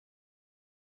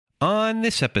On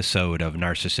this episode of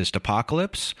Narcissist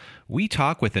Apocalypse, we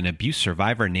talk with an abuse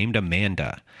survivor named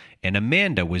Amanda. And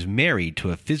Amanda was married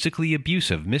to a physically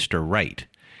abusive Mr. Right.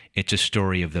 It's a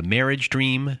story of the marriage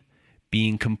dream,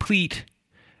 being complete,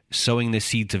 sowing the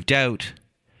seeds of doubt,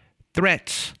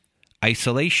 threats,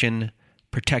 isolation,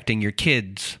 protecting your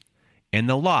kids, and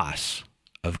the loss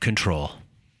of control.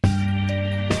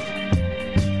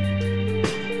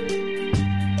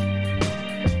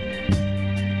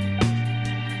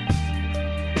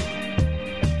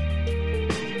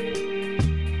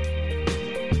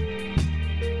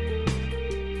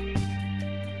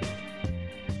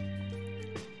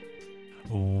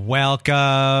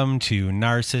 Welcome to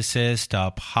Narcissist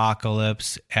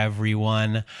Apocalypse,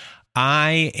 everyone.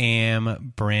 I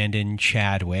am Brandon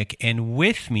Chadwick, and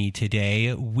with me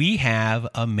today we have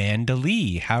Amanda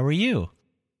Lee. How are you?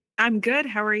 I'm good.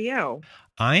 How are you?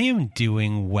 I am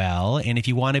doing well, and if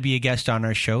you want to be a guest on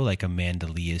our show like Amanda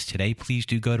Lee is today, please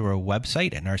do go to our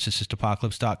website at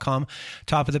narcissistapocalypse.com.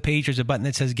 Top of the page, there's a button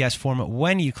that says guest form.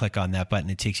 When you click on that button,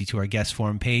 it takes you to our guest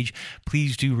form page.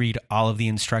 Please do read all of the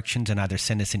instructions and either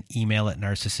send us an email at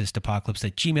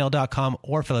narcissistapocalypse@gmail.com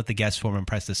or fill out the guest form and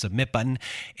press the submit button.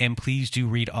 And please do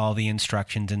read all the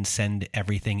instructions and send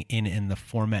everything in the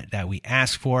format that we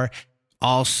ask for.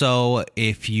 Also,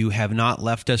 if you have not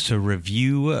left us a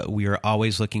review, we are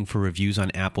always looking for reviews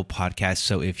on Apple Podcasts.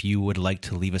 So if you would like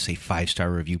to leave us a 5-star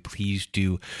review, please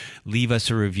do leave us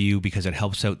a review because it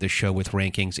helps out the show with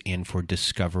rankings and for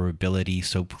discoverability.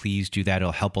 So please do that.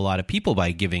 It'll help a lot of people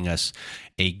by giving us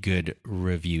a good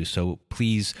review. So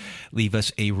please leave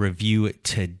us a review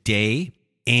today.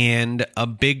 And a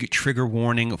big trigger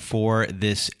warning for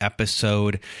this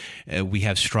episode. We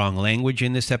have strong language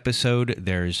in this episode.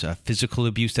 There's physical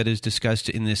abuse that is discussed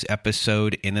in this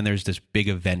episode. And then there's this big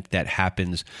event that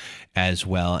happens as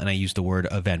well. And I use the word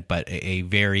event, but a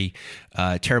very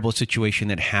terrible situation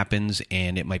that happens.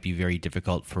 And it might be very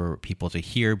difficult for people to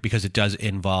hear because it does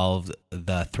involve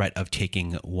the threat of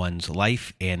taking one's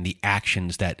life and the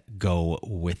actions that go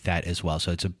with that as well.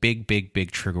 So it's a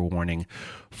big trigger warning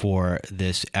for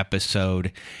this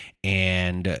episode.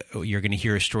 And you're going to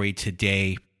hear a story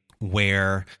today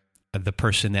where the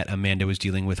person that Amanda was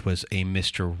dealing with was a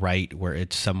Mr. Right, where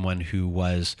it's someone who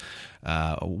was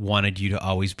wanted you to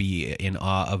always be in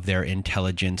awe of their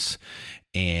intelligence,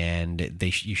 and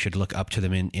you should look up to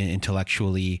them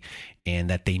intellectually, and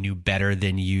that they knew better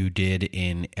than you did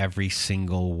in every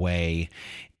single way.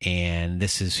 And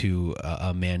this is who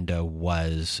Amanda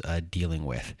was dealing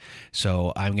with.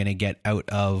 So I'm going to get out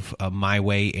of my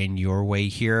way and your way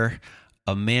here.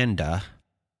 Amanda,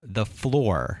 the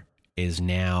floor is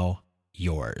now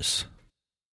yours.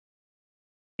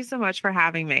 Thank you so much for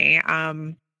having me.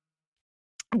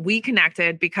 We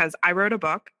connected because I wrote a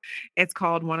book. It's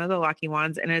called One of the Lucky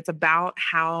Ones, and it's about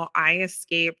how I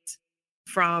escaped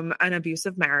from an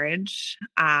abusive marriage.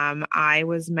 I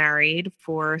was married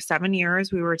for 7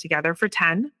 years. We were together for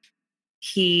 10.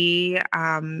 He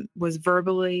was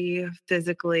verbally,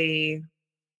 physically,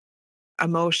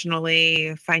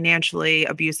 emotionally, financially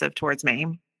abusive towards me,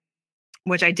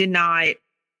 which I don't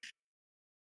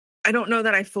know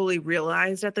that I fully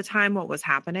realized at the time what was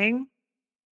happening.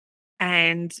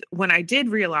 And when I did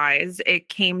realize, it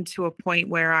came to a point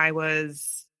where I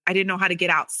didn't know how to get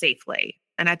out safely.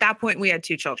 And at that point, we had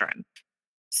 2 children.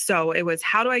 So it was,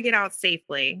 how do I get out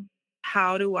safely?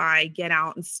 How do I get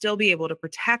out and still be able to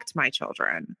protect my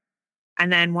children?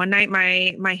 And then one night,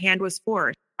 my hand was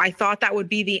forced. I thought that would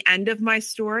be the end of my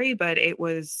story, but it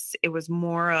was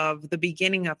more of the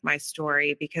beginning of my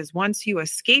story, because once you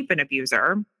escape an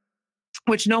abuser,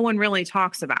 which no one really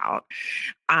talks about,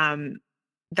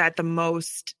 that the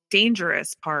most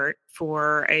dangerous part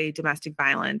for a domestic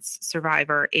violence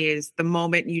survivor is the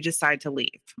moment you decide to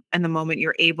leave and the moment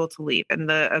you're able to leave, and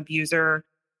the abuser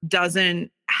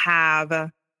doesn't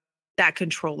have that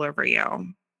control over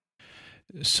you.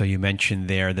 So you mentioned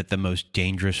there that the most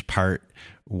dangerous part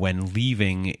when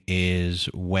leaving is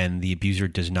when the abuser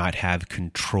does not have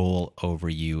control over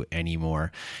you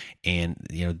anymore. And,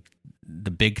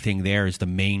 the big thing there is the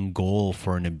main goal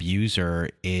for an abuser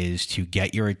is to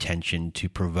get your attention, to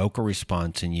provoke a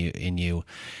response in you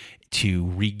to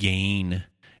regain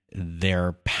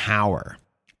their power.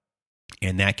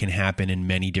 And that can happen in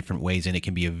many different ways, and it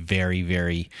can be a very,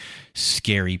 very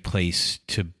scary place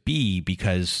to be,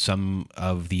 because some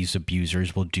of these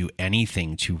abusers will do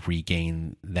anything to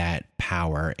regain that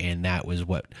power, and that was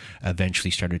what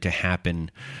eventually started to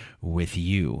happen with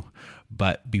you.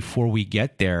 But before we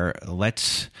get there,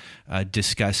 let's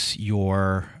discuss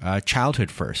your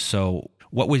childhood first. So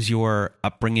what was your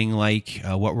upbringing like?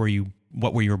 What were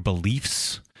your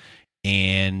beliefs?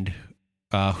 And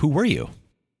Who were you?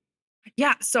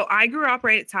 Yeah, so I grew up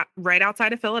right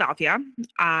outside of Philadelphia,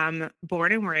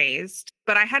 born and raised.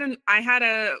 But I had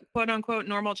a quote unquote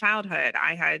normal childhood.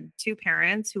 I had two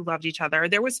parents who loved each other.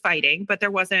 There was fighting, but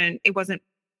it wasn't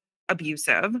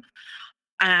abusive.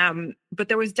 But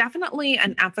there was definitely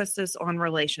an emphasis on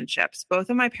relationships. Both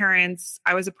of my parents,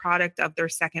 I was a product of their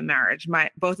second marriage.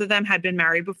 Both of them had been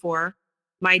married before.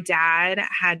 My dad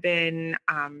had been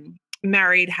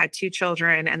married, had two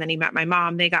children, and then he met my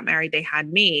mom. They got married, they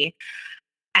had me.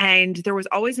 And there was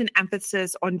always an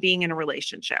emphasis on being in a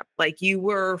relationship. Like you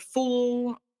weren't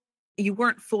full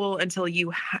until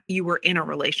you were in a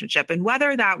relationship. And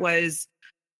whether that was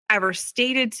ever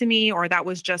stated to me or that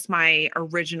was just my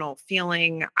original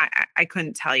feeling, I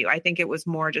couldn't tell you. I think it was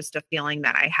more just a feeling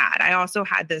that I had. I also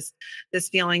had this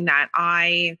feeling that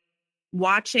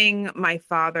watching my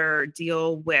father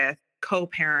deal with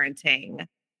co-parenting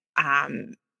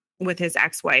with his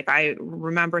ex-wife, I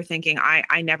remember thinking,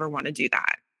 I never want to do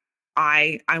that.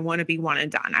 I want to be one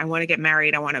and done. I want to get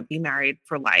married. I want to be married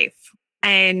for life.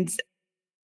 And,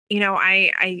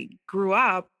 I grew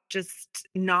up just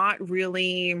not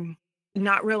really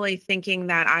thinking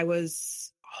that I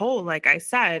was whole, like I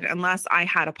said, unless I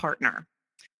had a partner.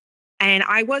 And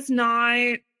I was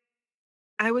not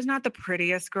the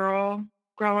prettiest girl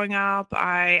growing up.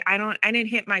 I didn't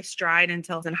hit my stride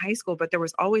until I was in high school, but there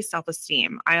was always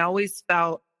self-esteem. I always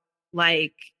felt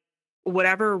like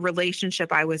whatever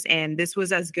relationship I was in, this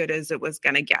was as good as it was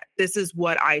going to get. This is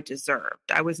what I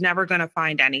deserved. I was never going to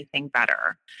find anything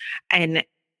better. And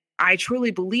I truly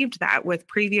believed that with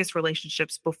previous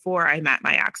relationships before I met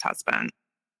my ex-husband.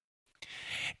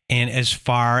 And as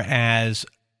far as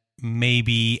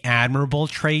maybe admirable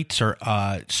traits or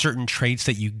certain traits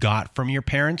that you got from your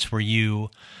parents, were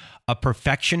you a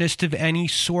perfectionist of any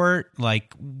sort?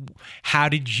 Like, how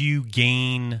did you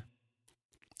gain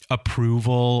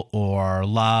approval or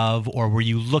love, or were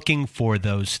you looking for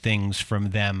those things from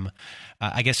them?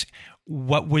 I guess,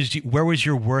 where was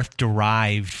your worth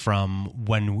derived from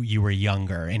when you were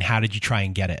younger, and how did you try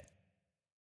and get it?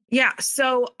 Yeah,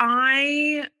 so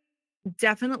I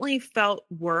definitely felt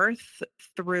worth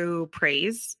through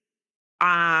praise,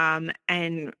 and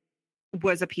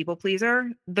was a people pleaser.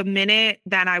 The minute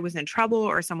that I was in trouble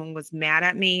or someone was mad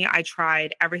at me, I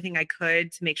tried everything I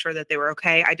could to make sure that they were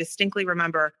okay. I distinctly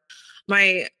remember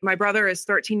my brother is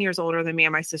 13 years older than me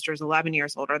and my sister is 11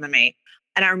 years older than me.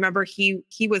 And I remember he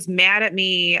was mad at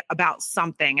me about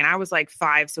something and I was like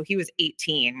 5, so he was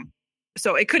 18.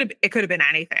 So it could have been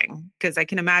anything, because I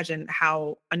can imagine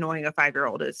how annoying a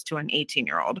 5-year-old is to an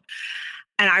 18-year-old.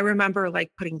 And I remember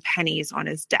like putting pennies on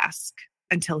his desk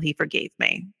until he forgave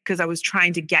me, because I was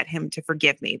trying to get him to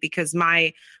forgive me, because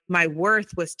my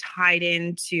worth was tied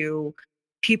into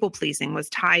people pleasing, was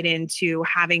tied into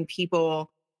having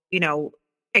people,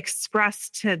 express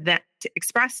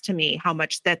to me how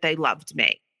much that they loved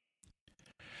me.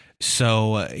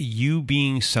 So you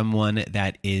being someone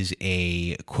that is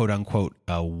a quote unquote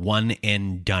one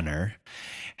and doneer,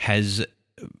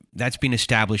 that's been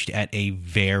established at a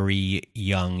very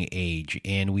young age.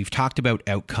 And we've talked about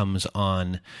outcomes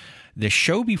on the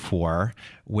show before,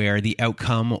 where the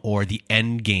outcome or the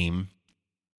end game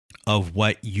of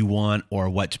what you want or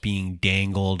what's being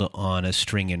dangled on a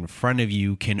string in front of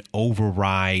you can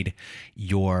override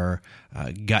your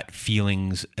gut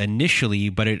feelings initially,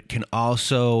 but it can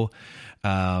also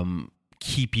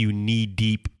keep you knee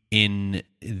deep in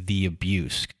the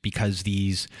abuse, because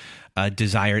these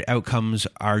desired outcomes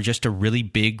are just a really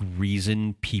big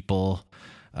reason people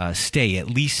stay, at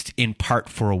least in part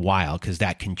for a while, because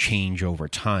that can change over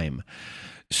time.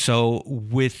 So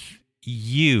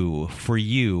for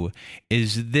you,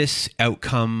 is this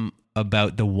outcome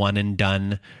about the one and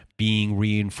done being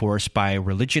reinforced by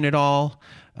religion at all?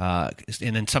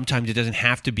 And then sometimes it doesn't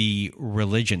have to be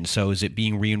religion. So is it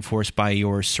being reinforced by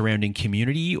your surrounding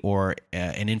community or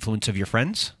an influence of your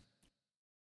friends?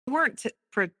 We weren't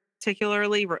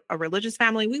particularly a religious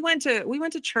family. We went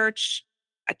to church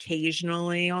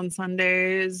occasionally on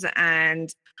Sundays,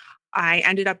 and I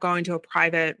ended up going to a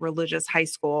private religious high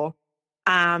school.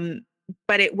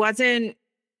 But it wasn't,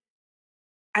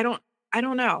 I don't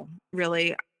know,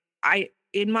 really.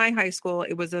 In my high school,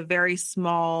 it was a very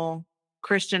small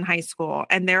Christian high school.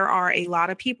 And there are a lot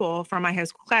of people from my high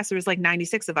school class. There was like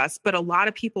 96 of us, but a lot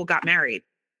of people got married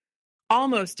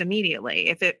almost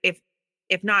immediately.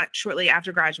 If not shortly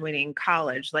after graduating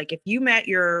college. Like if you met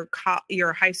your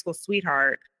high school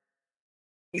sweetheart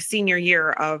senior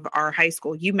year of our high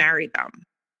school, you married them.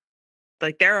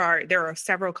 Like there are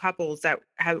several couples that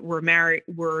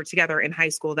were together in high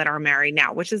school that are married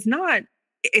now, which is not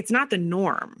the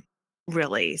norm,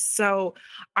 really. So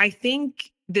I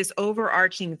think this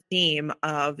overarching theme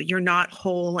of you're not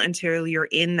whole until you're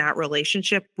in that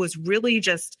relationship was really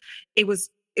just, it was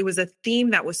a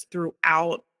theme that was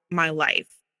throughout my life,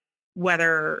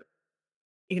 whether,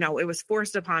 it was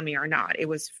forced upon me or not. It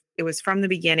was from the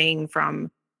beginning,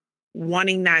 from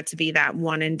wanting that to be that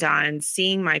one and done,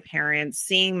 seeing my parents,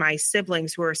 seeing my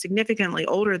siblings who are significantly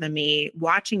older than me,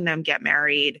 watching them get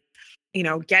married,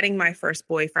 getting my first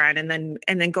boyfriend, and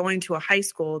then going to a high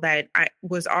school that I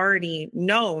was already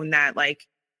known that, like,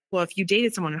 well, if you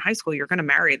dated someone in high school, you're going to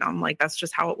marry them. Like, that's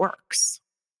just how it works.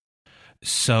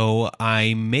 So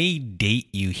I may date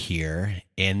you here,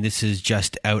 and this is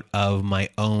just out of my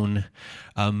own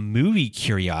movie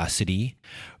curiosity,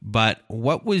 but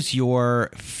what was your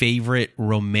favorite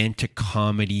romantic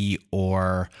comedy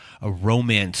or a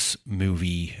romance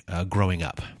movie growing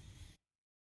up?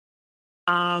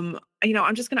 I'm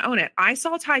just going to own it. I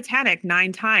saw Titanic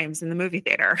 9 times in the movie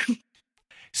theater.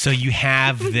 So you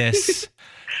have this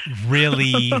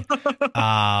really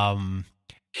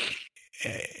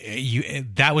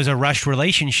that was a rushed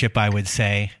relationship, I would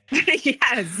say.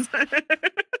 Yes.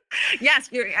 Yes,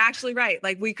 you're actually right.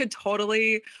 Like, we could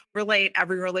totally relate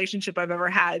every relationship I've ever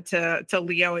had to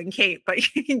Leo and Kate. But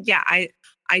yeah,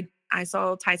 I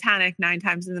saw Titanic 9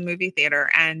 times in the movie theater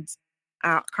and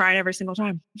cried every single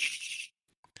time.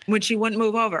 When she wouldn't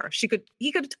move over.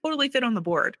 He could totally fit on the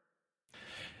board.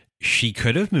 She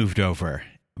could have moved over,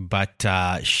 but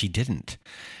she didn't.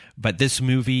 But this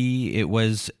movie, it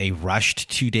was a rushed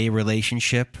 2-day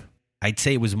relationship. I'd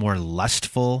say it was more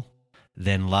lustful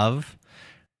than love.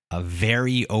 A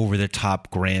very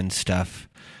over-the-top grand stuff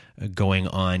going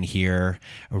on here.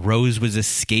 Rose was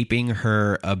escaping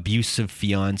her abusive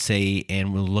fiance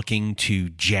and was looking to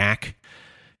Jack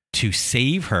to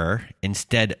save her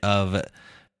instead of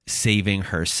saving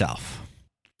herself.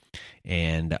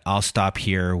 And I'll stop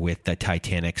here with the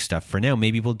Titanic stuff for now.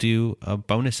 Maybe we'll do a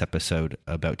bonus episode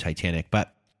about Titanic.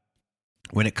 But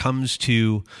when it comes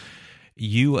to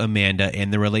you, Amanda,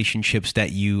 and the relationships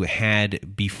that you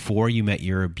had before you met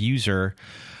your abuser,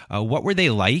 what were they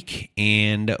like?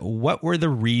 And what were the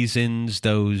reasons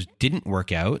those didn't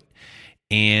work out?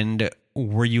 And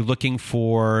were you looking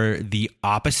for the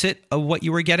opposite of what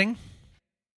you were getting?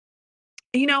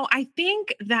 I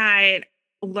think that,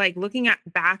 like, looking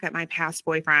back at my past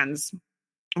boyfriends,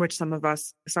 which some of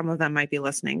them might be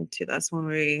listening to this when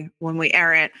we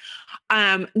air it.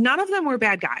 None of them were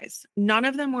bad guys. None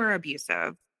of them were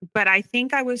abusive, but I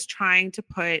think I was trying to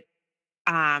put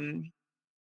a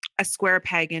square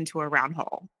peg into a round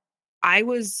hole. I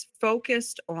was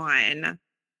focused on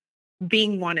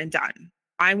being one and done.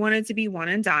 I wanted to be one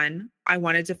and done. I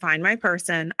wanted to find my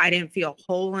person. I didn't feel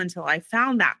whole until I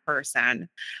found that person.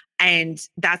 And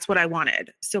that's what I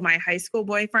wanted. So my high school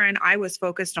boyfriend, I was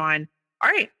focused on, all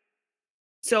right,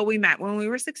 so we met when we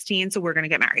were 16, so we're going to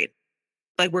get married.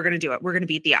 Like, we're going to do it. We're going to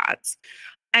beat the odds.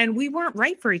 And we weren't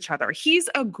right for each other. He's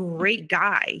a great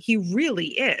guy. He really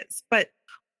is. But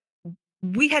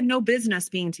we had no business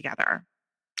being together.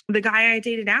 The guy I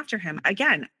dated after him,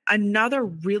 again, another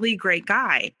really great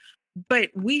guy. But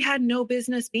we had no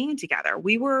business being together.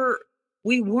 We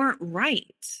weren't right.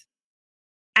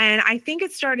 And I think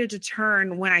it started to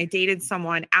turn when I dated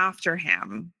someone after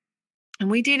him.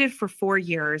 And we dated for 4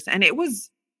 years, and it was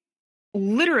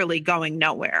literally going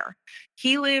nowhere.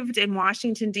 He lived in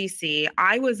Washington, D.C.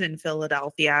 I was in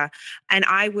Philadelphia, and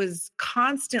I was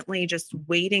constantly just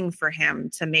waiting for him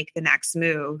to make the next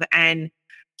move. And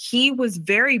he was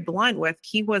very blunt with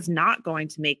he was not going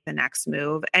to make the next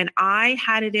move. And I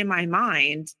had it in my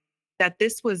mind that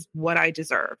this was what I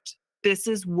deserved. This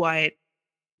is what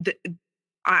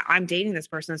I'm dating this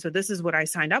person. So this is what I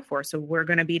signed up for. So we're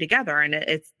going to be together,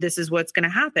 and this is what's going to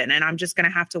happen. And I'm just going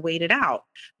to have to wait it out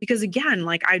because, again,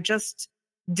 like, I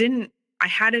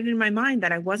had it in my mind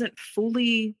that I wasn't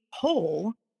fully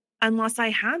whole unless I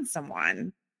had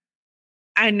someone.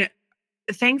 And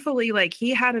thankfully, like,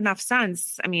 he had enough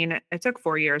sense. I mean, it took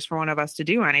 4 years for one of us to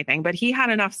do anything, but he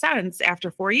had enough sense after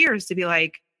 4 years to be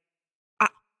like,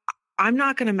 I'm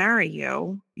not going to marry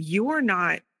you. You're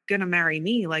not going to marry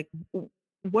me. Like,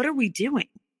 what are we doing?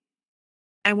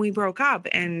 And we broke up.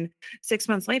 And 6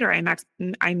 months later, I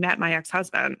met my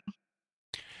ex-husband.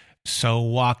 So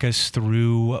walk us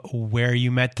through where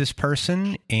you met this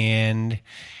person and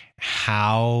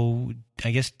how,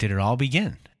 I guess, did it all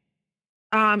begin?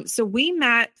 So we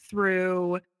met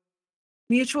through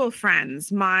mutual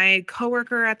friends. My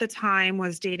coworker at the time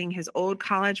was dating his old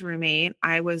college roommate.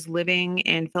 I was living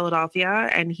in Philadelphia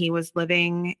and he was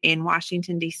living in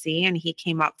Washington, D.C., and he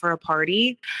came up for a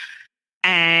party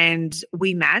and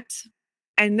we met.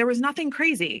 And there was nothing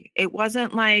crazy. It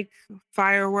wasn't like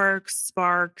fireworks,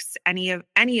 sparks, any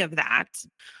of that.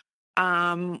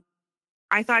 Um,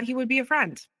 I thought he would be a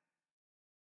friend.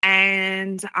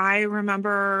 And I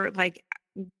remember like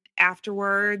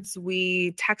afterwards,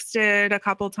 we texted a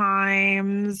couple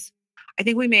times. I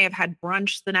think we may have had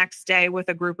brunch the next day with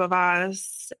a group of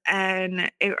us.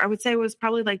 And I would say it was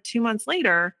probably like 2 months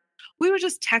later. We were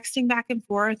just texting back and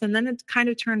forth. And then it kind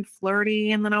of turned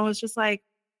flirty. And then I was just like,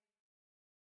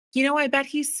 I bet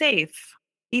he's safe.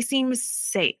 He seems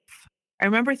safe. I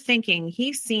remember thinking,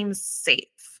 he seems safe.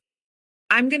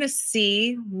 I'm going to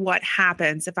see what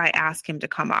happens if I ask him to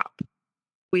come up.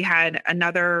 We had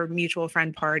another mutual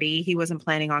friend party. He wasn't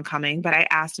planning on coming, but I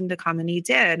asked him to come and he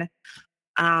did.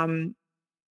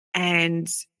 And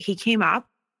he came up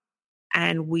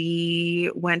and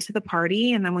we went to the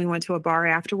party and then we went to a bar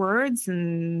afterwards.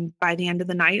 And by the end of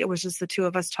the night, it was just the two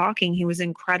of us talking. He was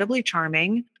incredibly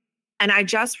charming. And I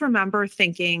just remember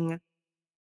thinking,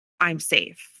 I'm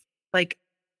safe. Like,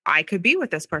 I could be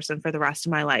with this person for the rest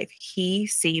of my life. He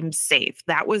seems safe.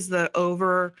 That was the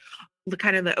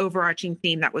kind of the overarching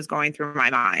theme that was going through my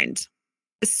mind.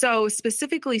 So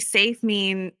specifically safe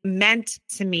meant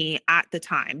to me at the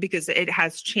time, because it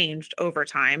has changed over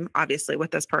time, obviously with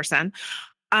this person.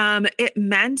 It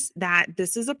meant that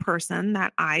this is a person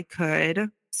that I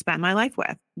could spend my life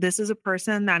with. This is a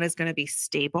person that is going to be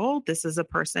stable. This is a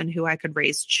person who I could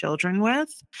raise children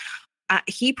with.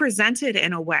 He presented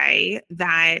in a way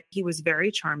that he was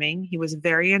very charming. He was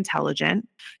very intelligent.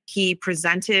 He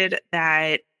presented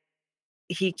that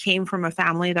he came from a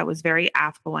family that was very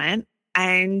affluent.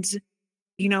 And,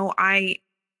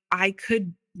 I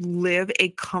could live a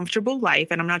comfortable life.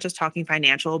 And I'm not just talking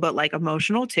financial, but like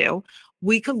emotional too.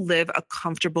 We could live a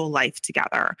comfortable life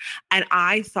together. And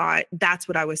I thought that's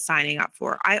what I was signing up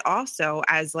for. I also,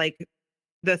 as like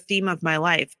the theme of my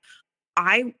life,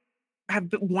 I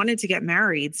have wanted to get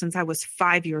married since I was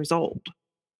 5 years old.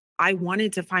 I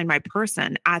wanted to find my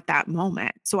person at that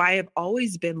moment. So I have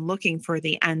always been looking for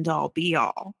the end all be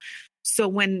all. So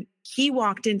when he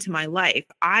walked into my life,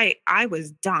 I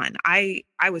was done. I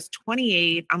was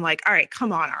 28. I'm like, all right,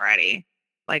 come on already.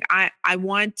 Like I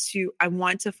want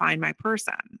to find my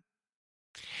person.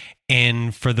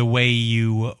 And for the way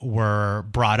you were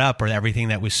brought up or everything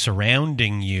that was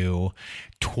surrounding you,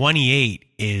 28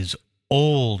 is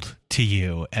old to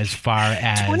you as far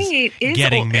as 28 is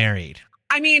getting old. married.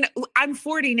 I mean, I'm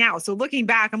 40 now. So looking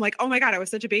back, I'm like, oh my God, I was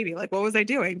such a baby. Like, what was I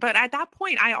doing? But at that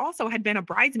point, I also had been a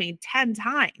bridesmaid 10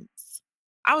 times.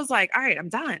 I was like, all right, I'm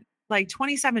done. Like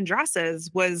 27 Dresses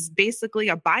was basically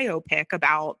a biopic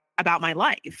about my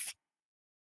life.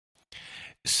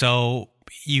 So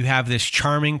you have this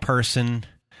charming person,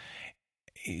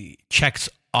 checks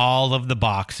all of the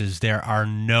boxes. There are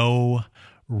no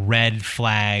red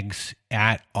flags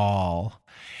at all.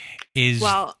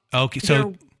 Okay?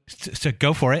 So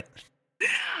go for it.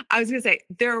 I was going to say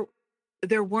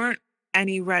there weren't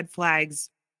any red flags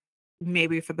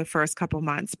maybe for the first couple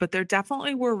months, but there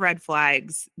definitely were red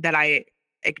flags that I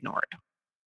ignored.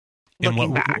 And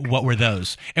what were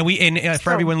those? And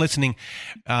for everyone listening,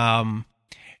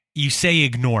 you say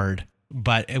ignored,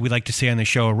 but we like to say on the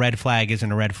show, a red flag isn't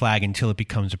a red flag until it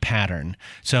becomes a pattern.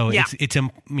 So it's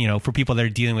for people that are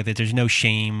dealing with it, there's no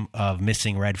shame of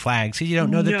missing red flags because you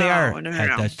don't know that they are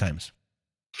at those times.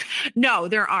 No,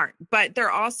 there aren't. But there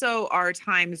also are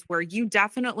times where you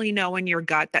definitely know in your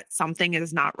gut that something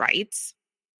is not right.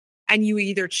 And you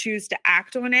either choose to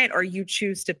act on it or you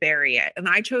choose to bury it. And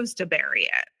I chose to bury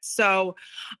it. So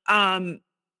I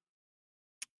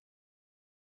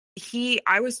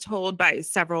was told by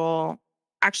several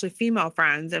actually female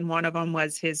friends, and one of them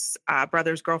was his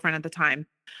brother's girlfriend at the time.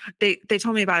 They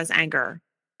told me about his anger.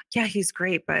 Yeah, he's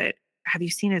great, but have you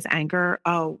seen his anger?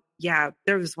 Oh, yeah,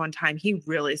 there was one time he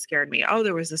really scared me. Oh,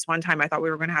 there was this one time I thought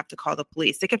we were going to have to call the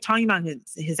police. They kept talking about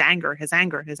his anger.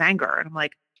 And I'm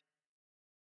like,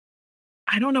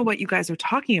 I don't know what you guys are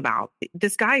talking about.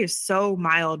 This guy is so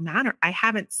mild-mannered. I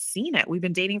haven't seen it. We've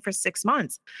been dating for 6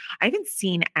 months. I haven't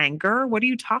seen anger. What are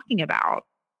you talking about?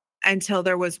 Until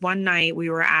there was one night we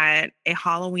were at a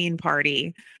Halloween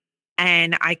party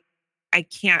and I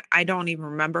don't even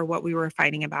remember what we were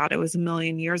fighting about. It was a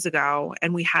million years ago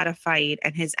and we had a fight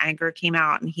and his anger came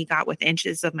out and he got within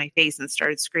inches of my face and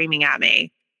started screaming at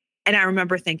me. And I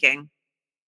remember thinking,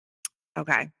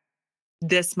 okay,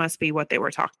 this must be what they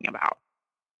were talking about.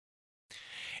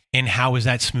 And how was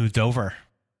that smoothed over?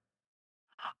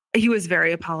 He was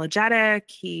very apologetic.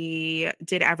 He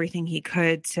did everything he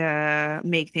could to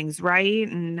make things right.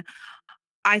 And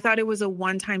I thought it was a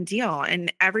one-time deal.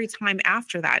 And every time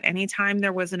after that, anytime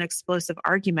there was an explosive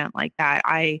argument like that,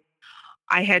 I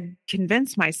I had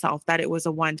convinced myself that it was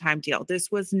a one-time deal. This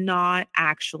was not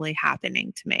actually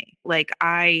happening to me. Like,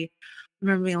 I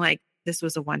remember being like, this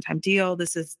was a one-time deal.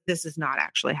 This is not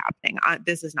actually happening.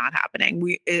 This is not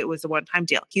happening. It was a one-time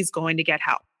deal. He's going to get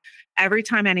help. Every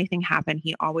time anything happened,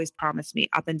 he always promised me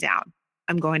up and down,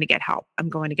 I'm going to get help. I'm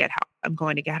going to get help. I'm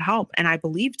going to get help. And I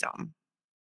believed him.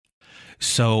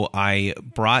 So I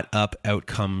brought up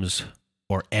outcomes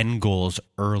or end goals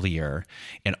earlier,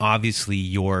 and obviously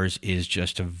yours is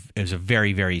is a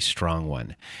very, very strong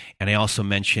one. And I also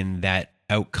mentioned that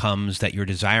outcomes that you're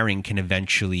desiring can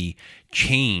eventually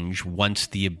change once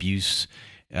the abuse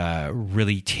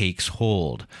really takes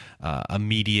hold.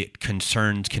 Immediate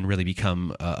concerns can really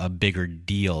become a bigger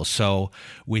deal. So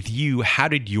with you, how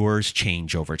did yours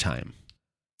change over time?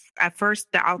 At first,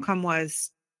 the outcome was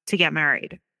to get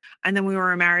married. And then we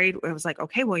were married. It was like,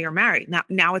 okay, well, you're married.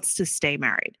 Now it's to stay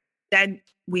married. Then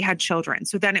we had children.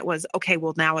 So then it was, okay,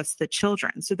 well, now it's the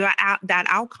children. So that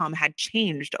outcome had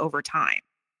changed over time.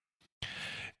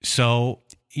 So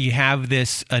you have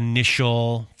this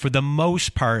initial, for the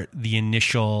most part, the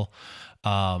initial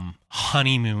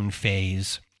honeymoon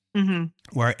phase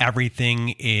where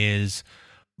everything is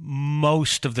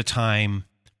most of the time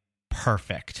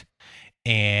perfect.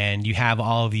 And you have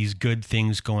all of these good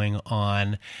things going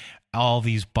on. All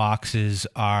these boxes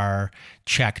are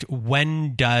checked.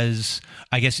 When does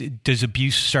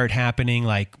abuse start happening?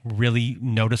 Like really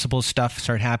noticeable stuff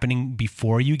start happening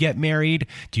before you get married?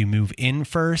 Do you move in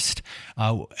first?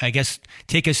 I guess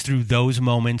take us through those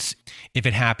moments if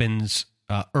it happens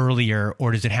earlier,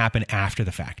 or does it happen after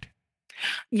the fact?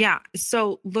 Yeah.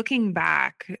 So looking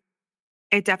back,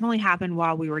 it definitely happened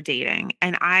while we were dating,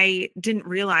 and I didn't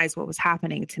realize what was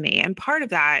happening to me. And part of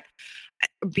that,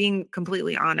 being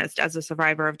completely honest, as a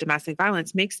survivor of domestic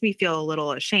violence, makes me feel a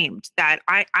little ashamed that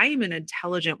I am an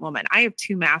intelligent woman. I have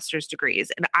 2 master's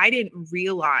degrees, and I didn't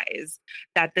realize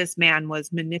that this man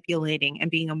was manipulating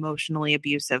and being emotionally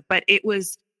abusive. But it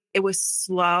was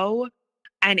slow,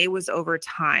 and it was over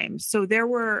time. So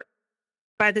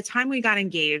by the time we got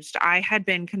engaged, I had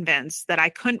been convinced that I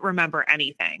couldn't remember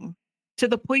anything, to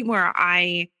the point where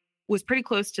I was pretty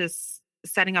close to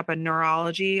setting up a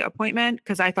neurology appointment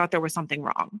because I thought there was something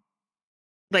wrong.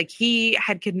 Like, he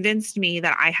had convinced me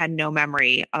that I had no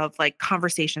memory of like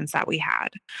conversations that we had.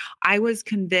 I was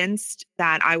convinced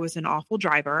that I was an awful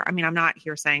driver. I mean, I'm not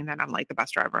here saying that I'm like the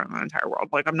best driver in the entire world.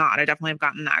 Like, I'm not. I definitely have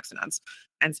gotten in accidents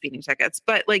and speeding tickets.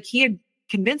 But like, he had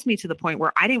convinced me to the point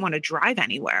where I didn't want to drive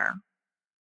anywhere.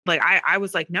 Like, I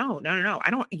was like, no,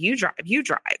 you drive.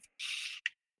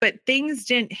 But things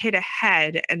didn't hit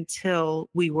ahead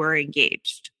until we were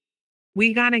engaged.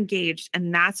 We got engaged,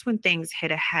 and that's when things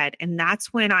hit ahead. And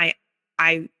that's when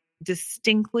I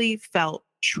distinctly felt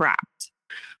trapped,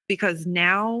 because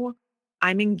now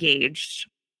I'm engaged.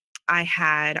 I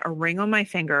had a ring on my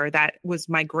finger that was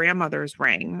my grandmother's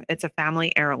ring. It's a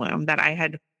family heirloom that I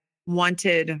had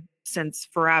wanted since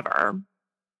forever.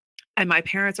 And my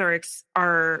parents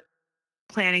are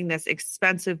planning this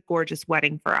expensive, gorgeous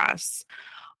wedding for us.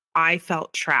 I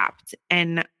felt trapped.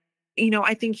 And,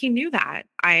 I think he knew that.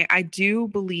 I do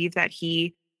believe that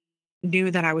he knew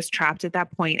that I was trapped at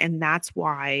that point, and that's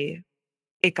why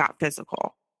it got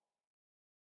physical.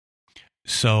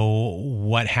 So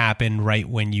what happened right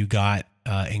when you got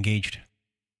engaged?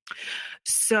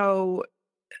 So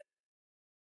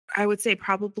I would say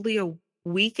probably a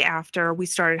week after, we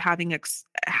started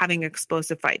having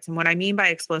explosive fights. And what I mean by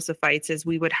explosive fights is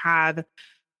we would have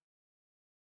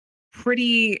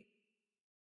pretty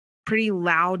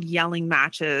loud yelling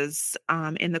matches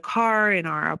in the car, in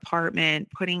our apartment,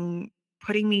 putting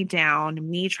me down,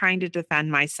 me trying to defend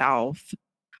myself.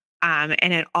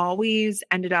 And it always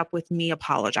ended up with me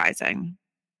apologizing.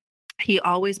 He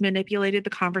always manipulated the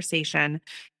conversation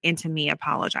into me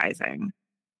apologizing.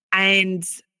 And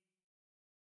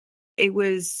it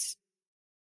was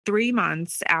 3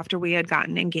 months after we had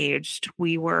gotten engaged.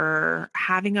 We were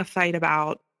having a fight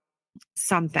about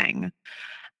something.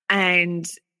 And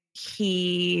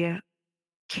he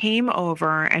came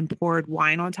over and poured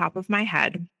wine on top of my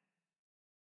head.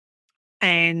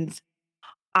 And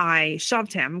I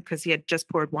shoved him because he had just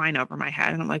poured wine over my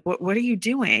head. And I'm like, what are you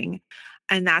doing?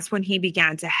 And that's when he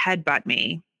began to headbutt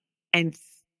me. And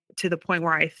to the point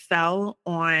where I fell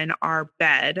on our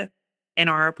bed in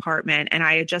our apartment. And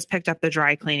I had just picked up the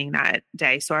dry cleaning that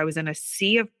day. So I was in a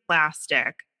sea of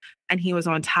plastic, and he was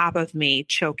on top of me,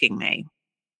 choking me.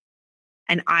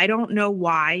 And I don't know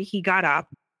why he got up.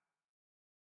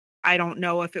 I don't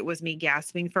know if it was me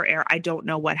gasping for air. I don't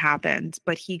know what happened,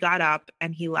 but he got up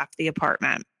and he left the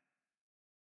apartment.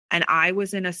 And I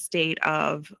was in a state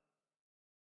of,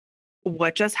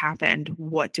 what just happened?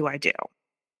 What do I do?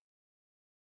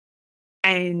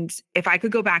 And if I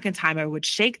could go back in time, I would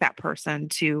shake that person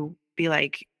to be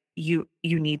like, you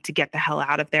need to get the hell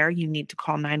out of there. You need to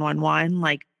call 911.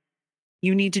 Like,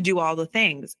 you need to do all the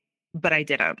things. But I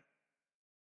didn't.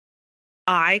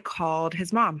 I called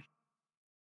his mom.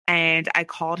 And I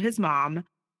called his mom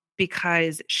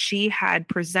because she had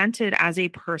presented as a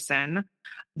person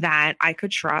that I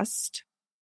could trust.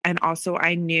 And also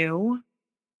I knew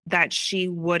that she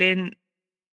wouldn't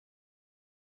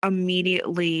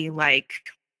immediately like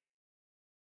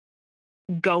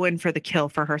go in for the kill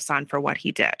for her son for what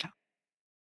he did.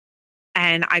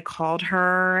 And I called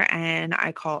her and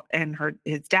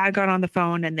his dad got on the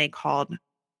phone and they called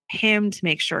him to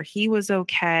make sure he was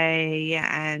okay.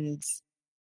 And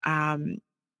I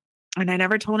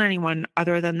never told anyone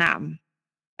other than them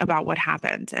about what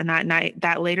happened. And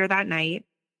later that night,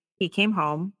 he came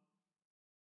home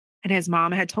and his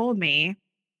mom had told me,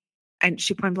 and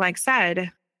she point blank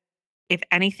said, if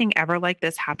anything ever like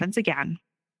this happens again,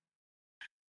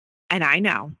 and I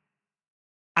know,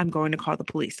 I'm going to call the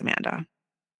police, Amanda.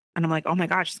 And I'm like, oh my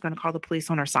God, she's going to call the police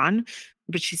on her son.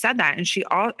 But she said that.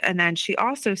 And then she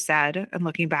also said, and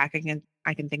looking back,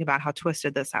 I can think about how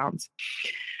twisted this sounds.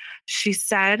 She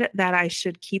said that I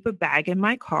should keep a bag in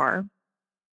my car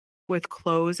with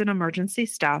clothes and emergency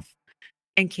stuff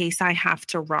in case I have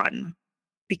to run,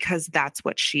 because that's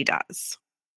what she does.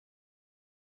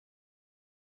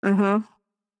 And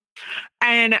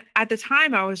at the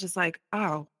time I was just like,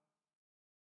 oh,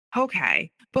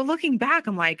 okay. But looking back,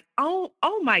 I'm like, oh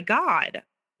my God.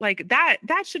 Like that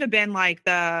should have been like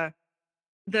the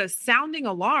sounding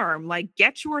alarm, like,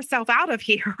 get yourself out of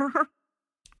here.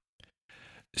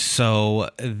 So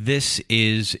this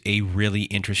is a really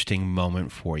interesting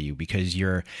moment for you because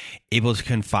you're able to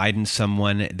confide in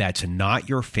someone that's not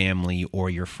your family or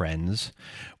your friends,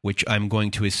 which I'm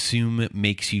going to assume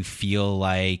makes you feel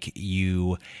like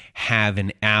you have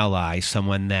an ally,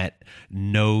 someone that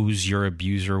knows your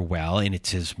abuser well, and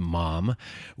it's his mom,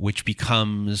 which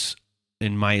becomes,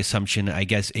 in my assumption, I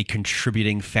guess, a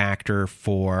contributing factor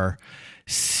for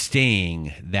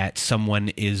staying, that someone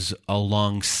is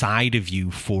alongside of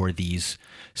you for these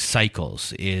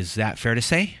cycles. Is that fair to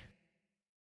say?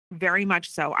 Very much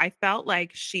so. I felt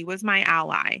like she was my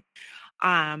ally.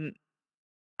 I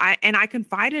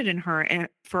confided in her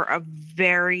for a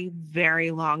very,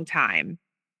 very long time,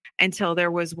 until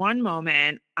there was one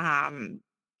moment, and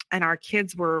our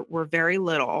kids were very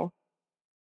little.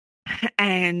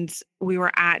 And we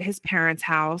were at his parents'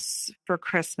 house for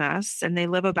Christmas, and they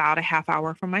live about a half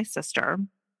hour from my sister.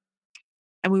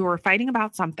 And we were fighting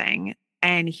about something,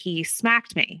 and he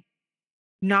smacked me.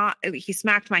 He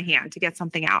smacked my hand to get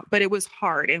something out, but it was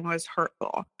hard. It was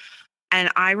hurtful. And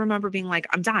I remember being like,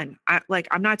 I'm done.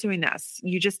 I'm not doing this.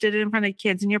 You just did it in front of the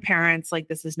kids and your parents. Like,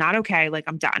 this is not okay. Like,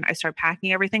 I'm done. I started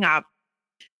packing everything up.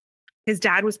 His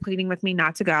dad was pleading with me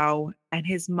not to go. And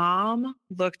his mom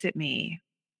looked at me,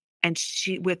 and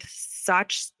she, with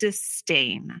such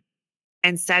disdain,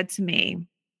 and said to me,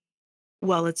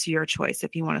 well, it's your choice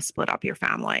if you want to split up your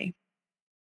family.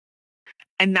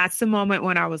 And that's the moment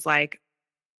when I was like,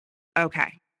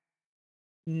 okay,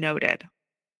 noted.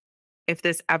 If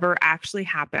this ever actually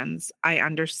happens, I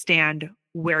understand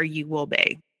where you will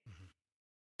be.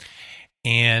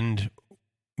 And,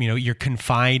 you're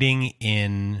confiding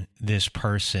in this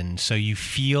person, so you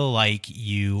feel like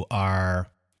you are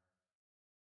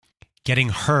getting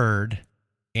heard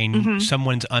and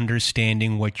someone's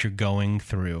understanding what you're going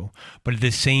through. But at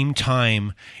the same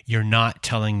time, you're not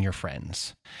telling your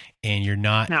friends and you're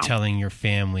not telling your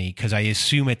family, because I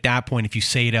assume at that point, if you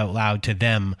say it out loud to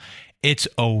them, it's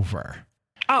over.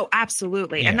 Oh,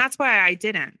 absolutely. Yeah. And that's why I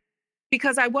didn't,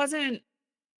 because I wasn't,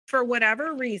 for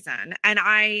whatever reason. And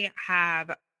I've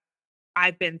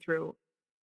been through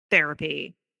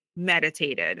therapy,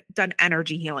 meditated, done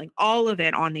energy healing, all of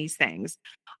it on these things.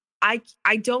 I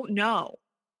don't know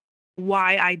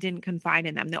why I didn't confide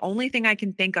in them. The only thing I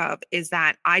can think of is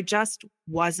that I just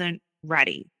wasn't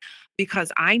ready,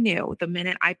 because I knew the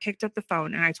minute I picked up the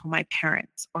phone and I told my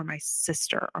parents or my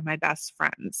sister or my best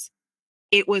friends,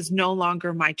 it was no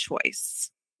longer my choice.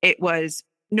 It was,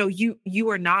 no, you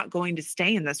are not going to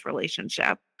stay in this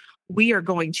relationship. We are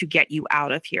going to get you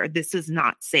out of here. This is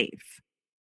not safe.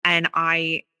 And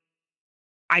I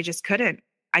just couldn't.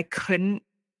 I couldn't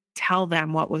tell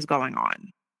them what was going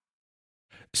on.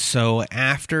 So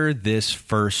after this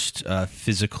first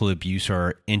physical abuse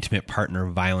or intimate partner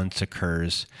violence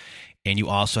occurs, and you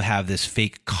also have this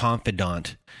fake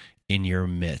confidant in your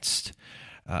midst,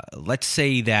 let's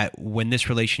say that when this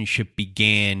relationship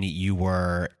began, you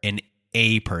were an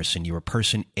A person, you were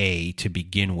person A to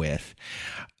begin with.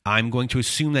 I'm going to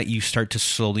assume that you start to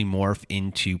slowly morph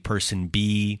into person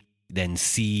B, then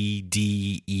C,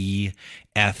 D, E,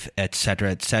 F,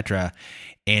 etc.,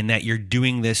 and that you're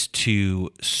doing this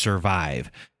to survive.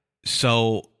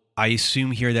 So I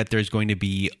assume here that there's going to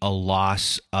be a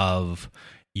loss of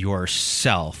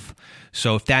yourself.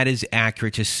 So if that is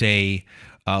accurate to say,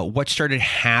 what started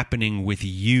happening with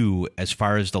you as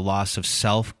far as the loss of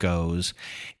self goes,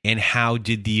 and how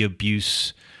did the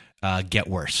abuse get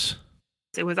worse?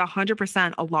 It was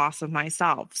 100% a loss of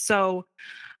myself. So,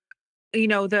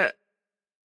 the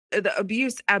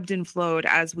abuse ebbed and flowed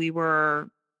as we were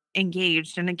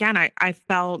engaged. And again, I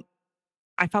felt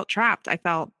trapped. I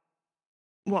felt,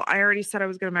 well, I already said I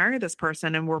was going to marry this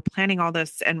person and we're planning all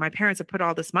this and my parents have put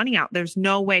all this money out. There's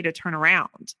no way to turn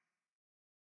around.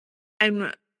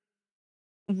 And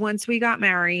once we got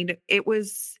married, it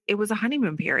was a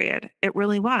honeymoon period. It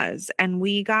really was. And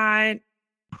we got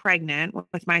pregnant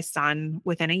with my son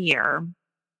within a year.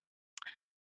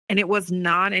 And it was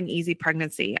not an easy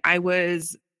pregnancy. I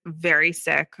was very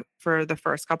sick for the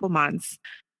first couple months.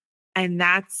 And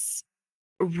that's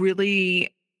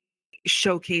really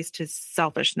showcased his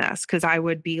selfishness, because I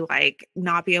would be like,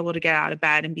 not be able to get out of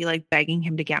bed and be like begging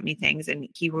him to get me things. And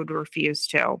he would refuse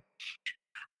to.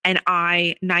 And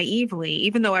I naively,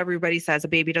 even though everybody says a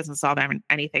baby doesn't solve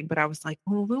anything, but I was like,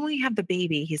 well, when we have the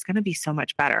baby, he's going to be so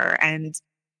much better. And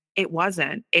it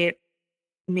wasn't. It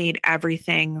made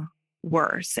everything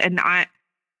worse. And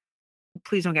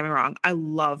please don't get me wrong, I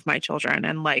love my children.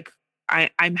 And like,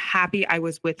 I'm happy I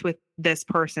was with this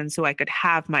person so I could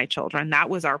have my children. That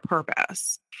was our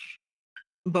purpose.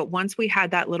 But once we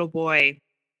had that little boy,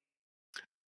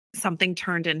 something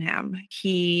turned in him.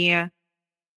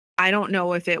 I don't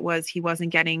know if it was he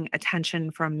wasn't getting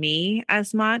attention from me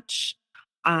as much.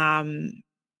 I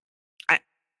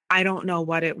don't know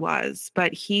what it was,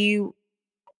 but he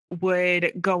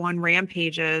would go on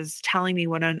rampages telling me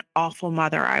what an awful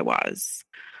mother I was.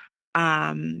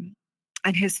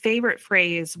 And his favorite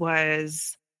phrase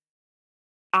was,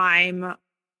 I'm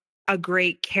a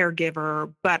great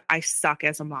caregiver, but I suck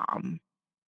as a mom.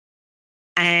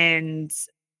 And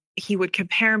he would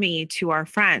compare me to our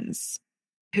friends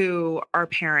who are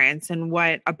parents and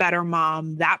what a better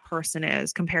mom that person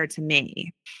is compared to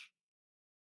me.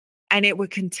 And it would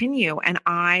continue. And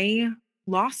I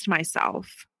lost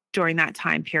myself during that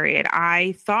time period.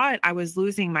 I thought I was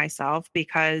losing myself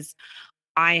because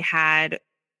I had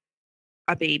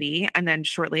a baby. And then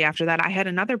shortly after that, I had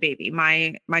another baby.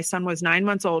 My son was 9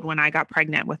 months old when I got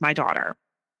pregnant with my daughter.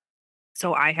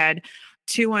 So I had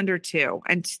 2 under 2.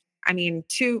 And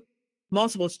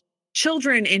multiple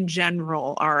children in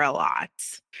general are a lot.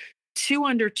 2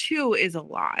 under 2 is a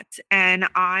lot. And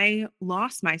I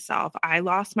lost myself. I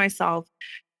lost myself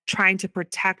trying to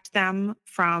protect them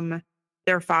from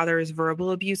their father's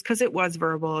verbal abuse, because it was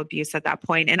verbal abuse at that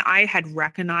point. And I had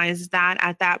recognized that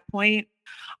at that point.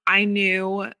 I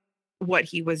knew what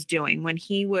he was doing when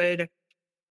he would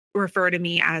refer to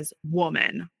me as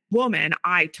woman,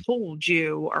 I told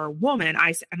you, or woman,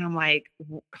 and I'm like,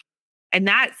 and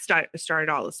that started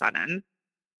all of a sudden,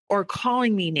 or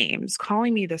calling me names,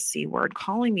 calling me the C word,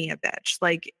 calling me a bitch.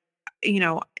 Like,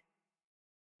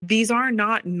 these are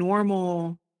not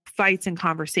normal fights and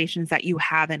conversations that you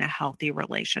have in a healthy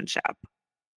relationship.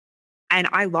 And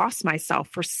I lost myself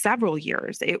for several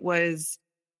years. It was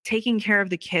taking care of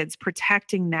the kids,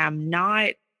 protecting them,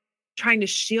 not trying to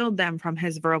shield them from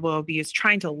his verbal abuse,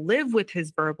 trying to live with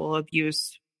his verbal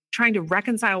abuse, trying to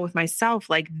reconcile with myself.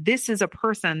 Like, this is a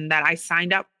person that I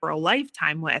signed up for a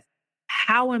lifetime with.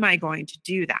 How am I going to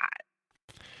do that?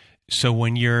 So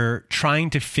when you're trying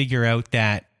to figure out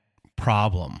that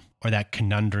problem or that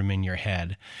conundrum in your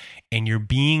head, and you're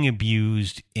being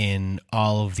abused in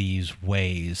all of these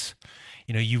ways,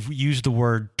 you've used the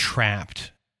word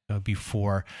trapped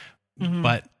before,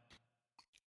 but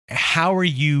how are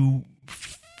you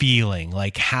feeling?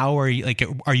 Like, are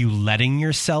you letting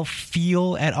yourself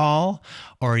feel at all?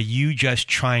 Or are you just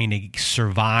trying to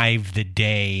survive the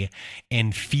day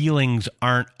and feelings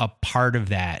aren't a part of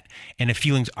that? And if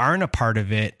feelings aren't a part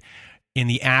of it, in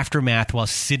the aftermath, while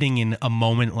sitting in a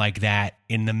moment like that,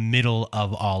 in the middle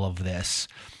of all of this,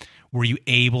 were you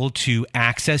able to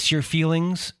access your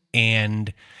feelings?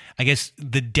 And I guess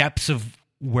the depths of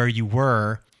where you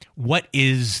were, what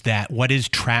is that? What is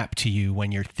trapped to you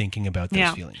when you're thinking about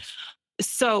those feelings?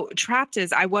 So trapped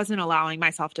is, I wasn't allowing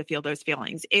myself to feel those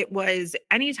feelings. It was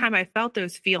anytime I felt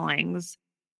those feelings,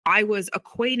 I was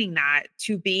equating that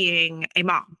to being a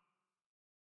mom.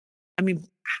 I mean,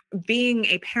 being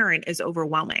a parent is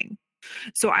overwhelming.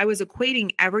 So I was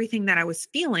equating everything that I was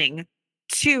feeling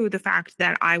to the fact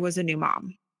that I was a new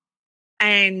mom.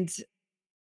 And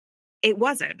It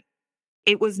wasn't.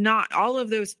 It was not. All of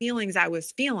those feelings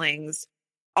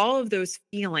all of those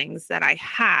feelings that I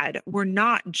had were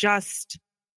not just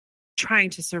trying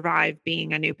to survive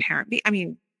being a new parent. I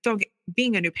mean,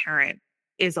 being a new parent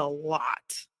is a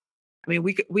lot. I mean,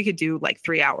 we could do like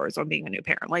 3 hours on being a new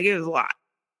parent. Like, it was a lot.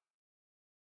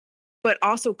 But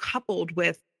also coupled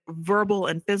with verbal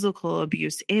and physical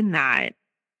abuse in that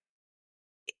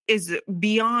is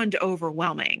beyond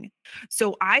overwhelming.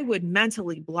 So I would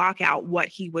mentally block out what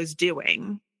he was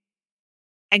doing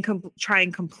and try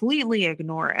and completely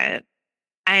ignore it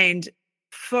and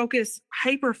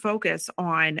hyper focus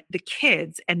on the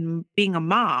kids and being a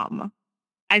mom.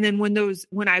 And then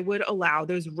when I would allow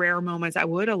those rare moments, I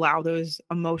would allow those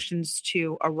emotions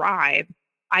to arrive,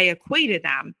 I equated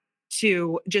them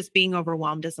to just being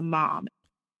overwhelmed as a mom.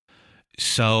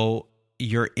 So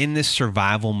you're in this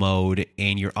survival mode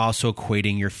and you're also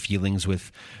equating your feelings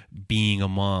with being a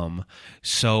mom.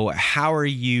 So how are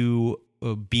you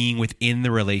being within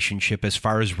the relationship as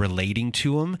far as relating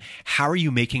to him? How are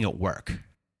you making it work?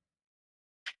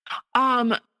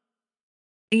 I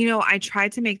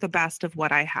tried to make the best of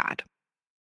what I had.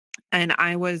 And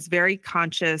I was very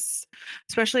conscious,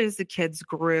 especially as the kids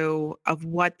grew, of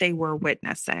what they were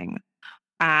witnessing.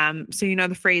 So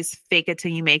the phrase fake it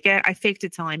till you make it. I faked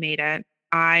it till I made it.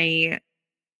 I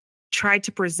tried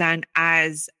to present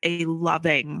as a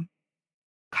loving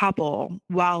couple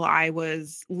while I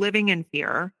was living in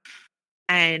fear.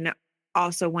 And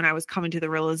also when I was coming to the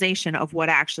realization of what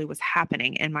actually was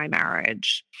happening in my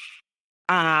marriage.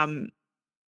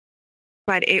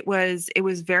 But it was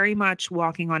very much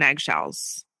walking on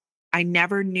eggshells. I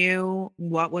never knew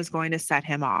what was going to set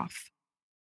him off.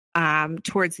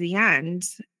 Towards the end,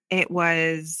 it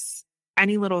was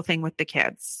any little thing with the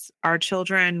kids. Our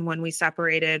children, when we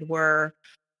separated, were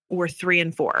 3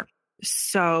 and 4.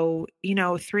 So, 3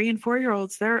 and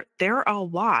 4-year-olds, they're a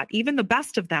lot. Even the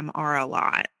best of them are a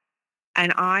lot.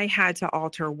 And I had to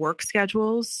alter work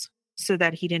schedules so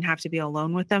that he didn't have to be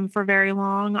alone with them for very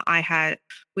long.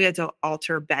 We had to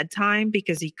alter bedtime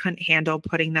because he couldn't handle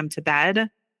putting them to bed.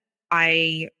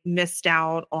 I missed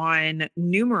out on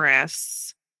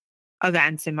numerous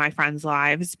events in my friends'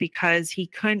 lives because he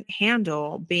couldn't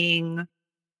handle being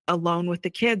alone with the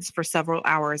kids for several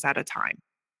hours at a time.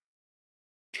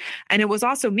 And it was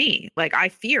also me. Like, I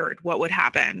feared what would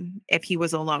happen if he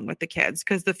was alone with the kids,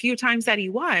 because the few times that he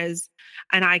was,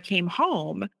 and I came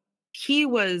home, he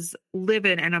was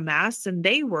living in a mess and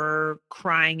they were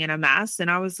crying in a mess.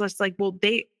 And I was just like, well,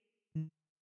 they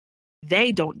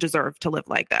don't deserve to live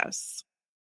like this.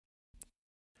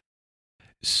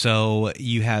 So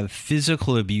you have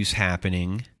physical abuse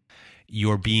happening.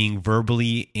 You're being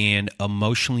verbally and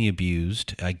emotionally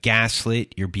abused,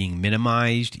 gaslit. You're being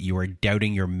minimized. You are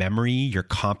doubting your memory, your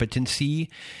competency.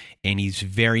 And he's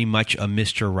very much a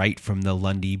Mr. Right from the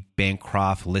Lundy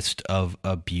Bancroft list of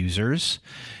abusers.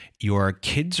 Your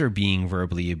kids are being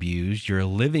verbally abused. You're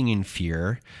living in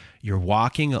fear. You're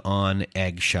walking on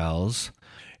eggshells.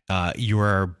 You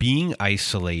are being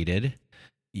isolated.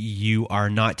 You are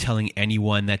not telling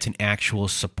anyone that's an actual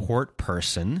support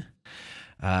person.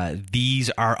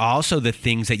 These are also the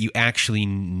things that you actually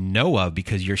know of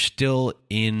because you're still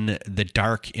in the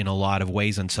dark in a lot of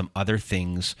ways on some other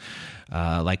things,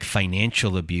 like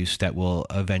financial abuse that we'll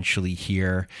eventually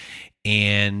hear.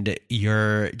 And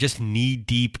you're just knee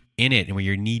deep in it. And when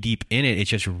you're knee deep in it,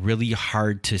 it's just really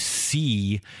hard to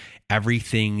see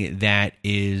everything that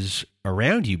is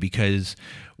around you, because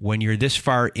when you're this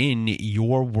far in,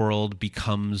 your world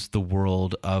becomes the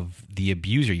world of the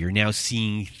abuser. You're now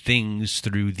seeing things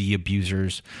through the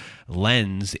abuser's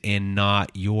lens and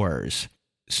not yours.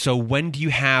 So when do you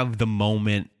have the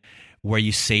moment where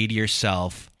you say to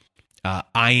yourself,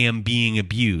 I am being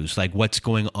abused? Like, what's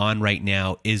going on right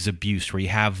now is abuse, where you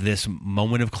have this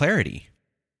moment of clarity?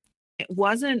 It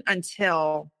wasn't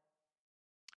until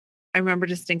I remember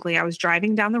distinctly, I was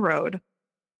driving down the road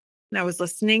and I was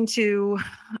listening to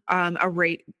a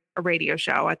radio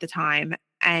show at the time.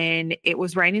 And it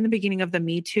was right in the beginning of the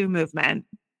Me Too movement.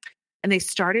 And they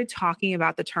started talking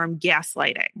about the term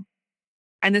gaslighting.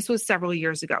 And this was several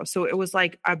years ago. So it was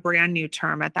like a brand new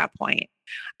term at that point.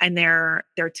 And they're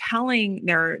telling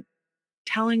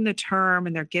the term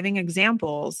and they're giving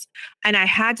examples. And I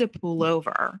had to pull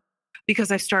over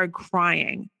because I started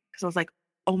crying because I was like,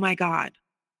 oh my God,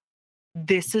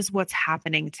 this is what's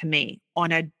happening to me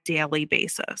on a daily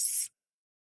basis.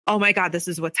 Oh my God, this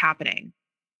is what's happening.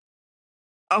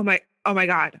 Oh my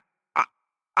God,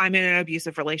 I'm in an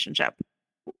abusive relationship.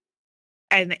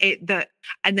 And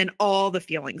then all the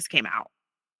feelings came out.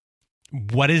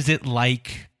 What is it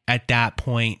like at that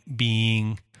point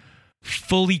being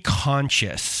fully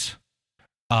conscious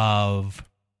of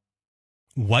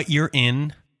what you're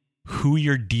in, who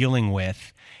you're dealing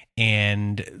with,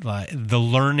 and the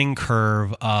learning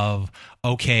curve of,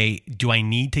 okay, do I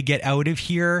need to get out of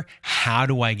here? How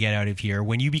do I get out of here?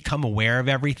 When you become aware of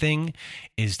everything,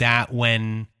 is that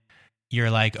when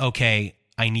you're like, okay,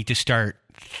 I need to start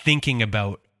thinking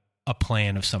about a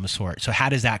plan of some sort? So how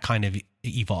does that kind of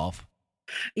evolve?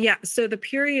 Yeah. So the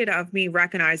period of me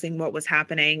recognizing what was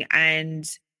happening and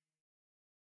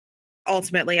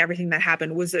ultimately everything that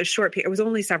happened was a short period. It was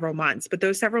only several months, but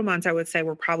those several months I would say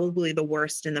were probably the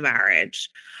worst in the marriage.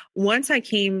 Once I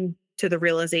came to the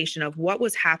realization of what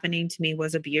was happening to me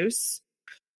was abuse,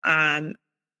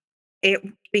 it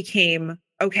became,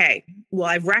 okay, well,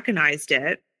 I've recognized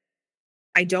it.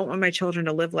 I don't want my children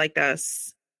to live like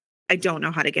this. I don't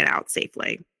know how to get out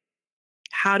safely.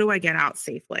 How do I get out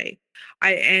safely?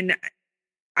 I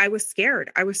was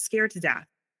scared. I was scared to death.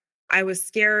 I was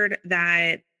scared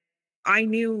that I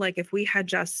knew, like, if we had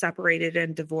just separated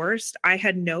and divorced, I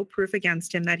had no proof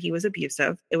against him that he was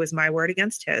abusive. It was my word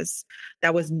against his.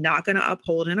 That was not going to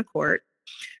uphold in a court.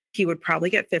 He would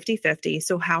probably get 50-50.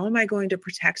 So how am I going to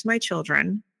protect my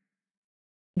children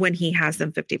when he has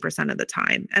them 50% of the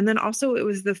time? And then also it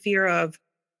was the fear of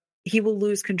he will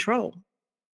lose control.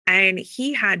 And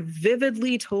he had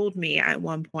vividly told me at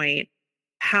one point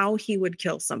how he would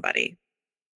kill somebody.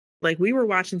 Like, we were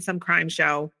watching some crime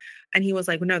show and he was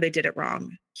like, well, no, they did it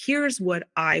wrong. Here's what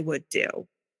I would do.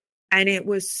 And it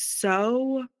was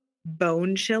so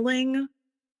bone chilling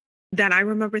that I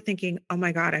remember thinking, oh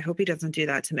my God, I hope he doesn't do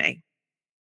that to me.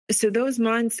 So those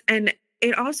months, and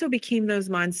it also became those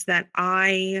months that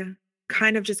I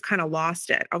kind of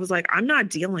lost it. I was like, I'm not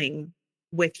dealing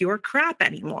with your crap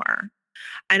anymore.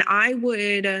 And I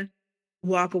would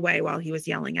walk away while he was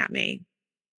yelling at me.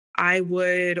 I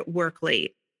would work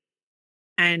late.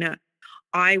 And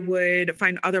I would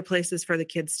find other places for the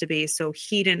kids to be so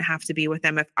he didn't have to be with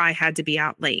them if I had to be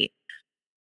out late.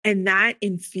 And that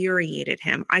infuriated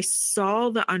him. I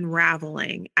saw the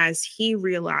unraveling as he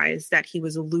realized that he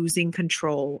was losing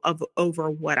control over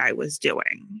what I was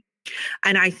doing.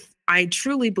 And I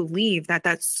truly believe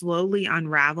that slowly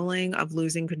unraveling of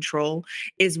losing control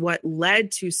is what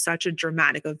led to such a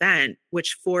dramatic event,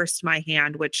 which forced my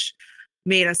hand, which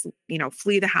made us,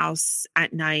 flee the house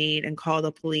at night and call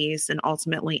the police and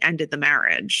ultimately ended the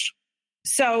marriage.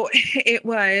 So it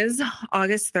was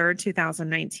August 3rd,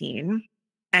 2019.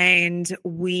 And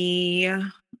we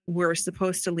were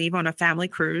supposed to leave on a family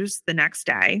cruise the next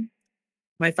day.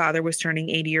 My father was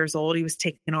turning 80 years old. He was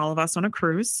taking all of us on a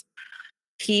cruise.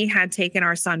 He had taken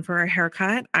our son for a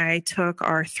haircut. I took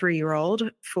our 3-year-old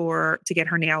to get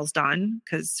her nails done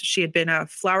because she had been a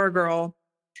flower girl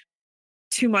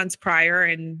 2 months prior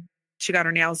and she got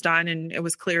her nails done and it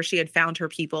was clear she had found her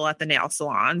people at the nail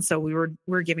salon. So we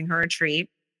were giving her a treat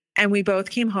and we both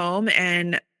came home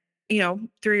and,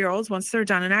 3-year-olds, once they're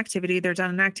done an activity, they're done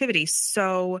an activity.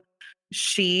 So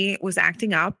she was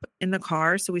acting up in the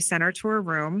car. So we sent her to her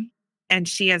room and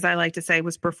she, as I like to say,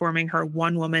 was performing her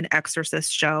one-woman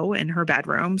exorcist show in her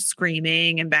bedroom,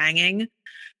 screaming and banging.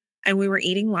 And we were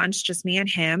eating lunch, just me and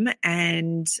him.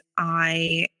 And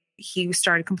he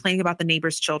started complaining about the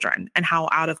neighbors' children and how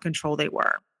out of control they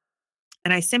were.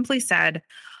 And I simply said,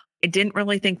 I didn't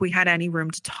really think we had any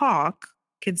room to talk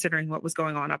considering what was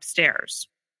going on upstairs.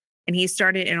 And he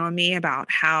started in on me about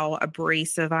how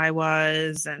abrasive I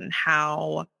was and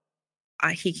how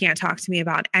he can't talk to me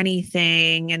about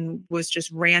anything and was just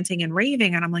ranting and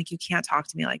raving. And I'm like, you can't talk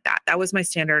to me like that. That was my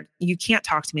standard. You can't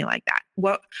talk to me like that.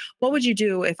 What would you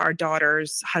do if our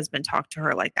daughter's husband talked to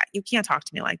her like that? You can't talk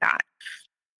to me like that.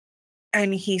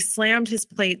 And he slammed his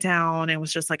plate down and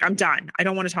was just like, I'm done. I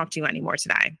don't want to talk to you anymore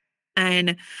today.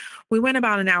 And we went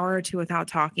about an hour or two without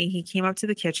talking. He came up to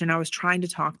the kitchen. I was trying to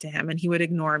talk to him and he would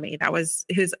ignore me. That was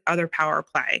his other power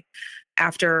play.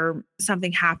 After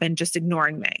something happened, just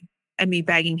ignoring me and me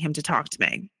begging him to talk to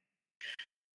me.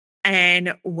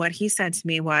 And what he said to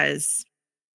me was,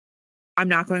 I'm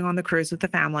not going on the cruise with the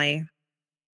family.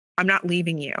 I'm not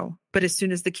leaving you. But as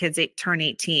soon as the kids turn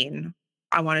 18,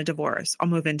 I want a divorce. I'll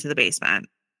move into the basement.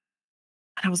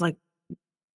 And I was like,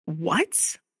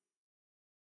 what?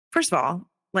 First of all,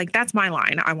 like, that's my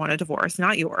line. I want a divorce,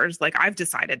 not yours. Like, I've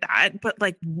decided that. But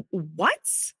like, what?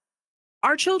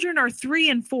 Our children are 3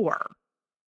 and 4.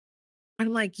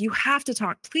 I'm like, you have to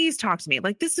talk. Please talk to me.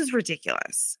 Like, this is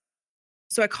ridiculous.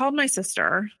 So I called my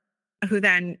sister, who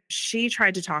then she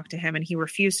tried to talk to him and he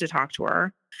refused to talk to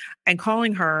her. And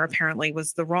calling her apparently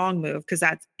was the wrong move because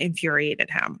that infuriated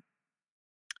him.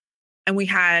 And we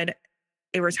had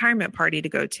a retirement party to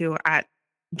go to at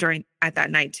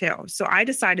that night too. So I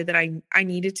decided that I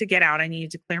needed to get out. I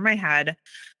needed to clear my head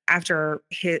after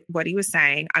what he was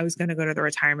saying, I was going to go to the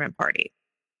retirement party.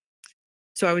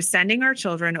 So I was sending our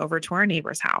children over to our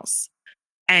neighbor's house,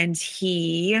 and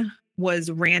he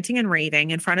was ranting and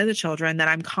raving in front of the children that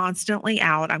I'm constantly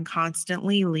out. I'm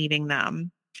constantly leaving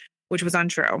them, which was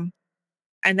untrue.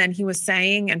 And then he was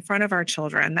saying in front of our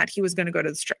children that he was going to go to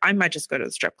the strip. I might just go to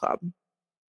the strip club.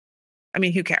 I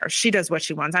mean, who cares? She does what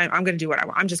she wants. I'm going to do what I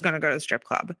want. I'm just going to go to the strip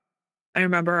club. I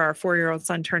remember our 4-year-old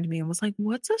son turned to me and was like,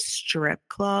 "What's a strip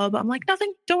club?" I'm like,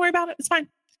 "Nothing. Don't worry about it. It's fine."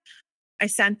 I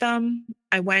sent them.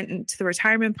 I went to the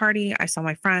retirement party. I saw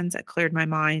my friends. I cleared my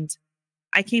mind.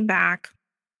 I came back.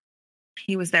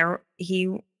 He was there.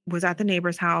 He was at the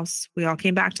neighbor's house. We all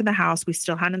came back to the house. We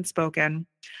still hadn't spoken.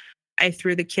 I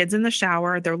threw the kids in the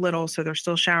shower. They're little, so they're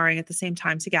still showering at the same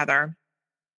time together.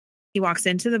 He walks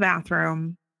into the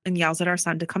bathroom and yells at our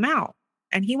son to come out.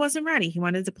 And he wasn't ready. He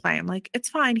wanted to play. I'm like, "It's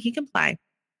fine. He can play."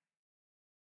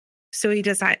 So he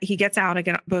gets out. I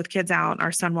get both kids out.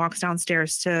 Our son walks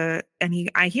downstairs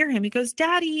I hear him. He goes,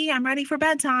 "Daddy, I'm ready for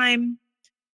bedtime."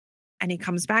 And he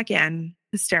comes back in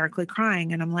hysterically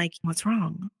crying. And I'm like, "What's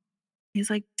wrong?" He's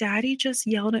like, "Daddy just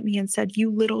yelled at me and said,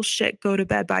 'You little shit, go to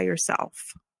bed by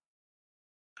yourself.'"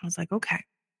 I was like, "Okay.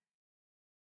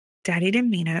 Daddy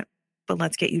didn't mean it, but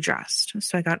let's get you dressed."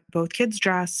 So I got both kids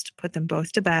dressed, put them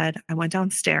both to bed. I went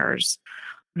downstairs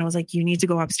and I was like, "You need to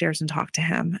go upstairs and talk to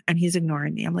him." And he's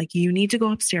ignoring me. I'm like, "You need to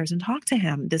go upstairs and talk to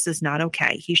him. This is not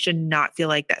okay. He should not feel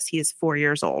like this. He is 4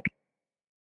 years old."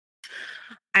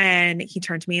 And he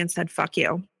turned to me and said, "Fuck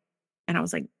you." And I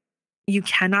was like, "You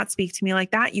cannot speak to me like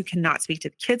that. You cannot speak to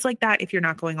the kids like that. If you're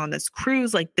not going on this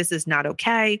cruise, like, this is not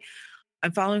okay."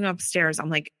 I'm following him upstairs.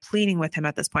 I'm like pleading with him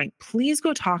at this point. "Please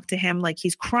go talk to him." Like,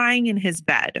 he's crying in his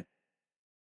bed.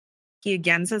 He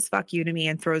again says, "Fuck you" to me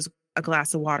and throws a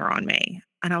glass of water on me.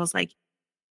 And I was like,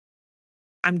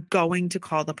 "I'm going to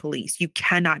call the police. You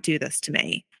cannot do this to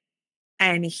me."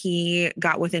 And he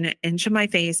got within an inch of my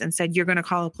face and said, "You're going to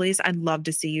call the police? I'd love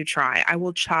to see you try. I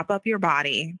will chop up your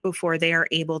body before they are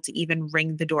able to even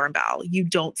ring the doorbell. You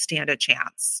don't stand a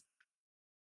chance."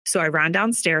 So I ran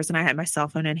downstairs and I had my cell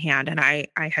phone in hand and I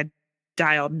had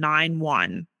dialed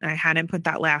 911 and I hadn't put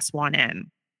that last one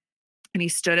in. And he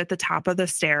stood at the top of the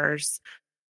stairs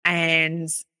and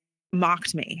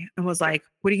mocked me and was like,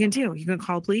 "What are you going to do? You going to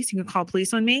call police? You going to call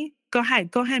police on me? Go ahead,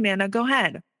 Amanda, go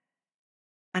ahead."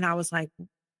 And I was like,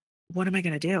 "What am I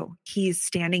going to do? He's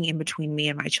standing in between me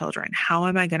and my children. How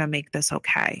am I going to make this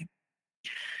okay?"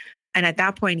 And at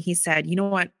that point, he said, "You know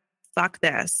what? Fuck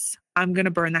this. I'm going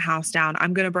to burn the house down.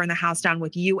 I'm going to burn the house down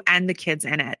with you and the kids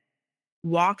in it."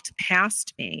 Walked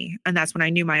past me. And that's when I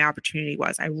knew my opportunity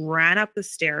was. I ran up the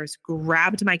stairs,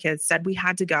 grabbed my kids, said we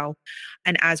had to go.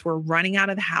 And as we're running out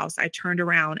of the house, I turned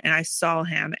around and I saw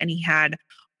him and he had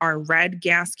our red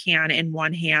gas can in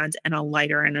one hand and a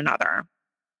lighter in another.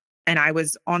 And I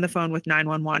was on the phone with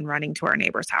 911 running to our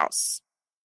neighbor's house.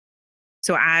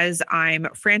 So as I'm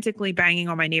frantically banging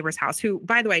on my neighbor's house, who,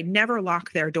 by the way, never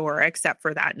locked their door except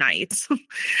for that night,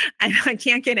 and I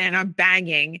can't get in, I'm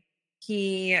banging,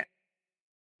 he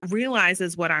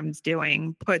realizes what I'm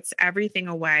doing, puts everything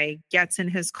away, gets in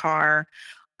his car,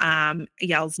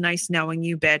 yells, "Nice knowing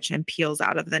you, bitch," and peels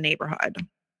out of the neighborhood.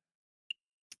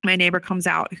 My neighbor comes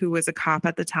out, who was a cop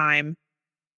at the time.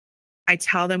 I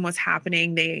tell them what's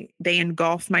happening. They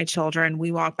engulf my children.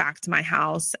 We walk back to my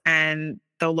house and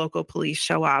the local police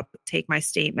show up, take my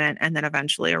statement, and then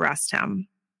eventually arrest him.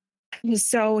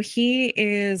 So he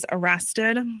is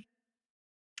arrested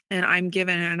and I'm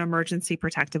given an emergency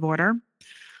protective order.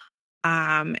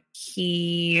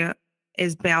 He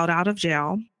is bailed out of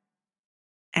jail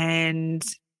and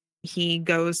he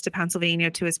goes to Pennsylvania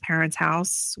to his parents'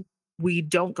 house. We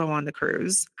don't go on the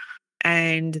cruise.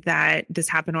 And that this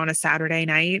happened on a Saturday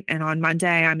night. And on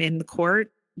Monday, I'm in the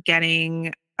court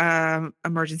getting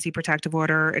emergency protective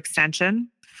order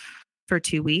extension for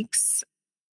 2 weeks.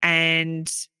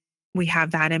 And we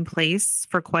have that in place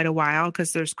for quite a while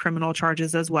because there's criminal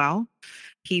charges as well.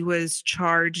 He was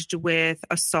charged with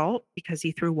assault because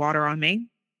he threw water on me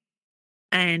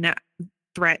and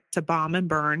threat to bomb and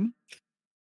burn.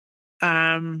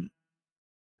 And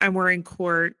we're in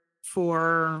court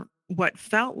for what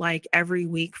felt like every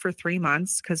week for 3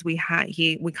 months because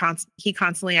he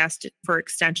constantly asked for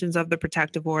extensions of the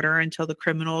protective order until the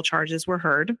criminal charges were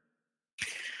heard.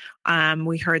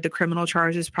 We heard the criminal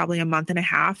charges probably a month and a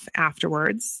half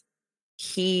afterwards.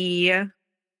 He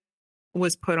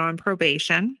was put on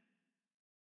probation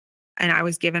and I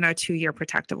was given a 2-year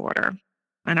protective order.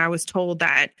 And I was told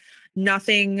that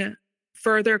nothing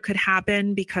further could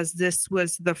happen because this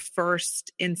was the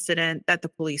first incident that the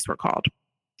police were called.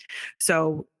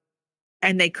 So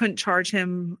and they couldn't charge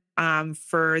him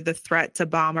for the threat to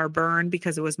bomb or burn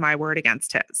because it was my word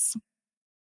against his,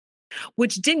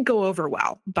 which didn't go over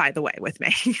well, by the way, with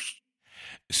me.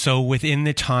 So within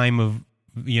the time of,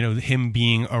 him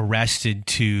being arrested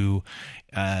to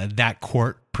that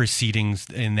court proceedings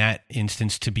in that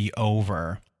instance to be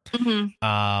over,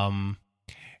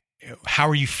 how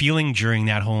are you feeling during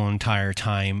that whole entire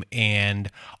time? And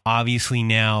obviously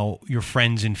now your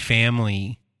friends and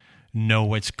family know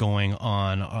what's going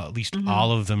on, or at least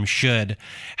all of them should.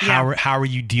 How are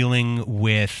you dealing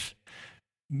with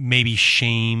maybe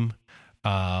shame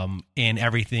and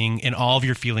everything and all of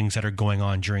your feelings that are going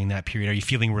on during that period? Are you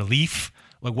feeling relief?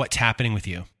 Like, what's happening with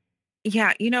you?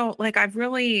 Yeah, I've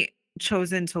really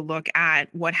chosen to look at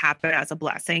what happened as a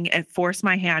blessing. It forced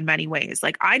my hand many ways.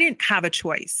 Like, I didn't have a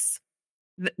choice.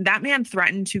 That man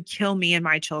threatened to kill me and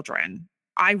my children.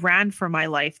 I ran for my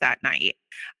life that night.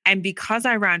 And because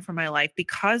I ran for my life,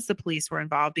 because the police were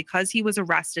involved, because he was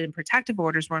arrested and protective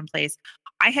orders were in place,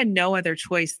 I had no other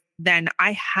choice than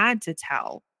I had to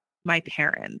tell my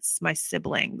parents, my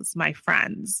siblings, my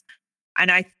friends.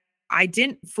 And I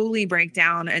didn't fully break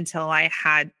down until I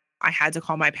had to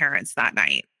call my parents that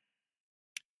night.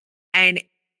 And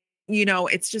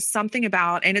it's just something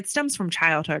about, and it stems from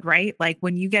childhood, right? Like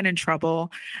when you get in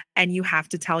trouble and you have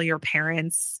to tell your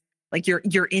parents, like you're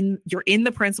in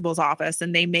the principal's office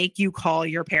and they make you call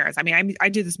your parents. I mean, I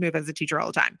do this move as a teacher all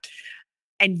the time,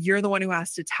 and you're the one who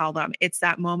has to tell them. It's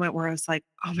that moment where it's like,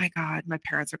 oh my God, my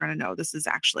parents are going to know this is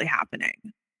actually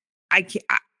happening.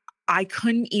 I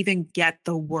couldn't even get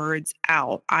the words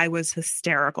out. I was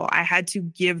hysterical. I had to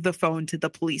give the phone to the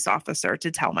police officer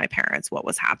to tell my parents what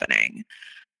was happening.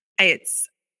 It's,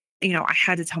 I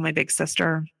had to tell my big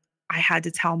sister. I had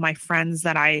to tell my friends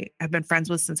that I have been friends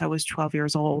with since I was 12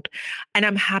 years old. And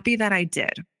I'm happy that I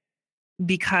did,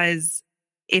 because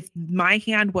if my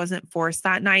hand wasn't forced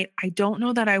that night, I don't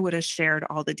know that I would have shared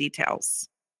all the details,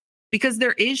 because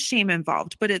there is shame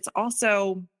involved, but it's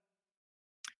also,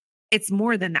 it's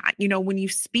more than that. When you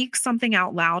speak something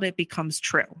out loud, it becomes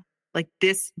true. Like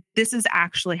this is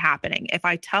actually happening. If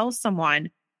I tell someone,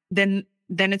 then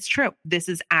it's true. This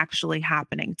is actually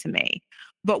happening to me.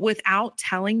 But without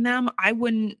telling them, I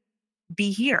wouldn't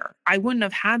be here. I wouldn't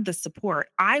have had the support.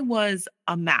 I was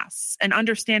a mess, and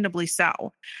understandably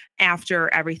so,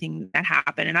 after everything that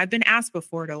happened. And I've been asked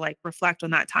before to reflect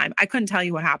on that time. I couldn't tell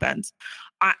you what happened.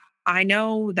 I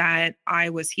know that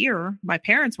I was here. My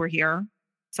parents were here.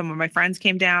 Some of my friends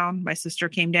came down. My sister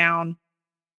came down.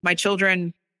 My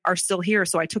children are still here,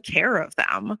 so I took care of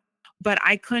them. But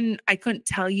I couldn't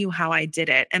tell you how I did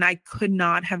it. And I could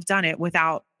not have done it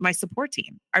without my support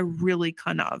team. I really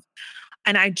couldn't have.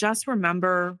 And I just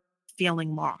remember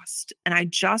feeling lost. And I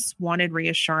just wanted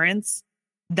reassurance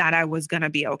that I was going to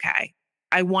be okay.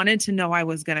 I wanted to know I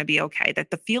was going to be okay,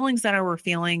 that the feelings that I were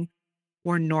feeling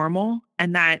were normal,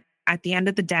 and that at the end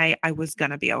of the day, I was going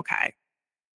to be okay.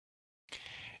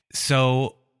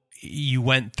 So you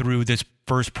went through this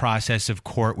first process of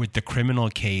court with the criminal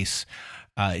case.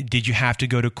 Did you have to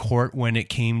go to court when it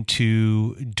came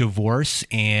to divorce?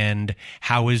 And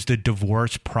how is the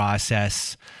divorce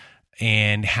process?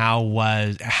 And how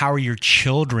are your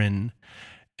children?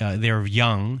 They're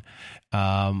young,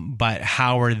 but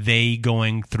how are they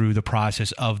going through the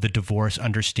process of the divorce,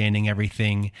 understanding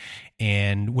everything?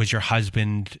 And was your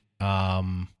husband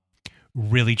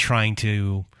really trying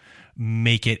to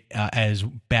make it as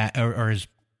bad or as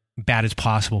bad as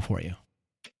possible for you?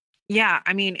 Yeah,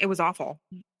 I mean, it was awful.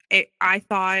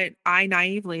 I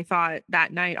naively thought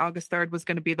that night, August 3rd, was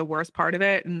going to be the worst part of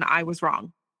it, and I was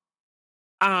wrong.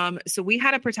 So we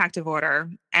had a protective order,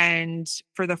 and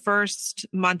for the first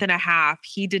month and a half,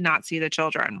 he did not see the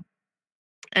children.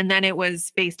 And then it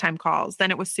was FaceTime calls. Then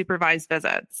it was supervised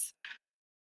visits.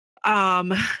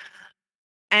 And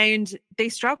they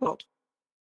struggled.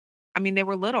 I mean, they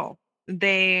were little.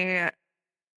 They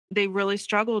really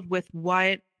struggled with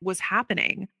what was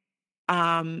happening.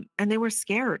 And they were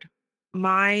scared.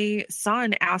 My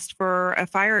son asked for a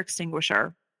fire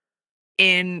extinguisher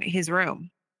in his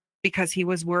room because he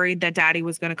was worried that daddy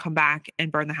was going to come back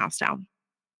and burn the house down.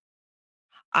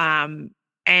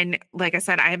 And like I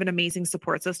said, I have an amazing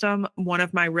support system. One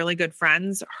of my really good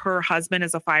friends, her husband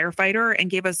is a firefighter,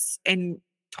 and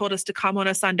told us to come on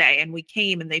a Sunday. And we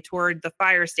came, and they toured the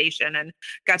fire station and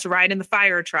got to ride in the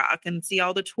fire truck and see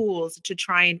all the tools to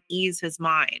try and ease his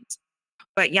mind.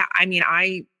 But yeah, I mean,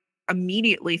 I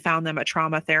immediately found them a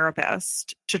trauma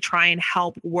therapist to try and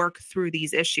help work through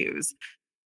these issues.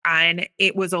 And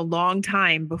it was a long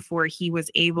time before he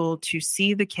was able to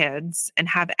see the kids and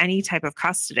have any type of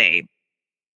custody.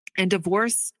 And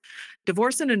divorce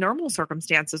in a normal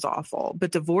circumstance is awful,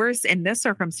 but divorce in this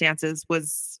circumstances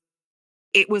was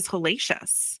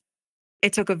hellacious.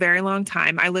 It took a very long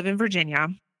time. I live in Virginia,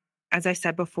 as I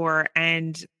said before,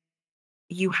 and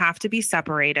you have to be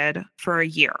separated for a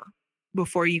year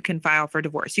before you can file for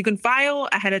divorce. You can file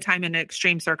ahead of time in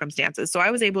extreme circumstances. So I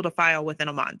was able to file within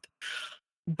a month,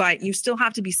 but you still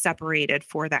have to be separated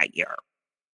for that year.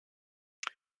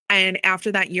 And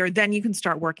after that year, then you can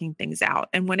start working things out.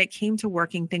 And when it came to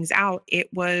working things out, it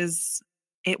was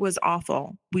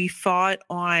awful. We fought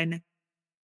on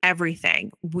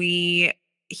everything.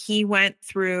 He went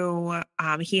through,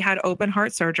 he had open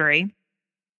heart surgery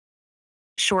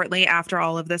shortly after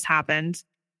all of this happened.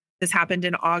 This happened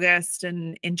in August,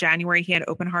 and in January, he had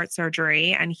open heart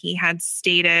surgery, and he had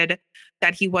stated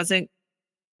that he wasn't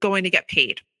going to get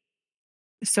paid.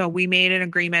 So we made an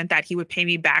agreement that he would pay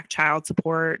me back child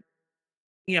support,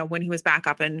 when he was back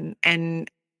up and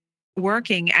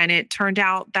working. And it turned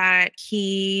out that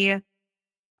he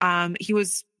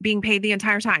was being paid the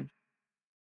entire time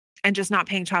and just not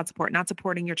paying child support, not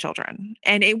supporting your children.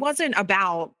 And it wasn't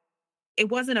about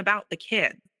the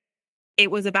kid. It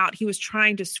was about, he was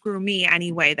trying to screw me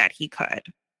any way that he could.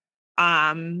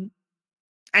 And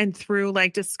through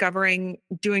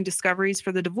doing discoveries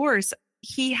for the divorce,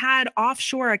 he had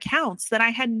offshore accounts that I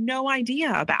had no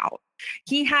idea about.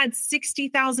 He had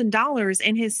 $60,000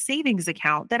 in his savings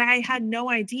account that I had no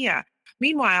idea.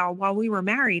 Meanwhile, while we were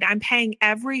married, I'm paying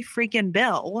every freaking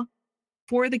bill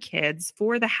for the kids,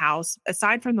 for the house,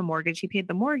 aside from the mortgage. He paid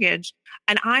the mortgage,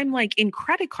 and I'm in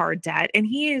credit card debt, and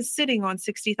he is sitting on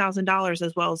 $60,000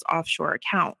 as well as offshore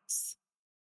accounts.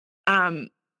 And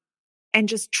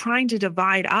just trying to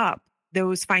divide up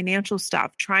those financial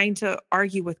stuff, trying to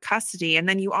argue with custody. And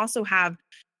then you also have,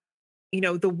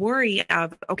 the worry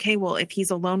of, okay, well, if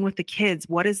he's alone with the kids,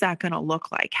 what is that going to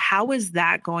look like? How is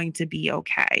that going to be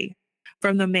okay?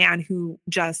 From the man who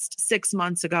just 6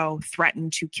 months ago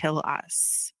threatened to kill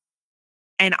us.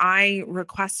 And I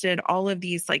requested all of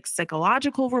these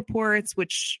psychological reports,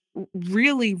 which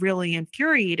really, really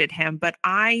infuriated him. But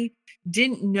I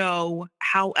didn't know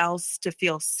how else to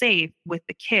feel safe with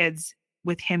the kids,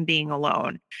 with him being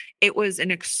alone. It was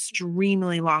an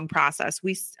extremely long process.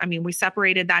 We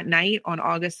separated that night on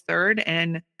August 3rd,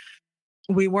 and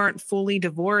we weren't fully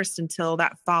divorced until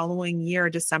that following year,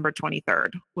 December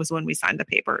 23rd, was when we signed the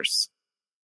papers.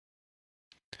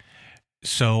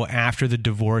 So after the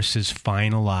divorce is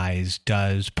finalized,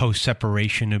 does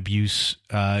post-separation abuse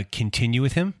continue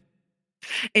with him?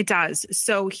 It does.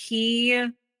 So he,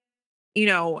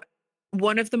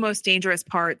 one of the most dangerous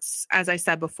parts, as I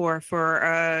said before, for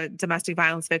a domestic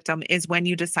violence victim is when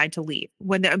you decide to leave,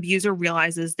 when the abuser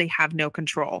realizes they have no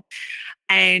control.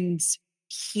 And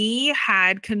he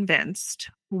had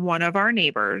convinced one of our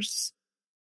neighbors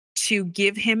to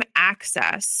give him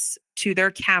access to their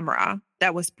camera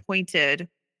that was pointed,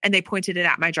 and they pointed it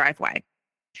at my driveway.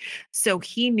 So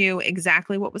he knew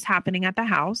exactly what was happening at the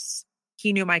house.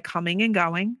 He knew my coming and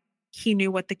going. He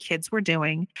knew what the kids were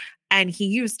doing, and he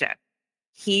used it.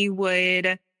 He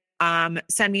would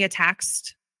send me a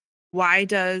text. Why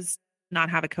does not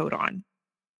have a coat on?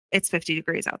 It's 50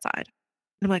 degrees outside.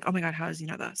 And I'm like, oh my God, how does he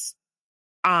know this?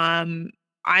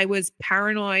 I was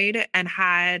paranoid and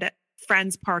had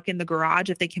friends park in the garage.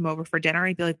 If they came over for dinner,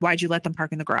 I'd be like, why'd you let them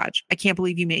park in the garage? I can't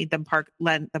believe you let them park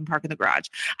in the garage.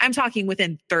 I'm talking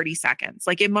within 30 seconds.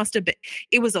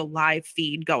 It was a live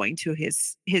feed going to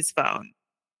his phone.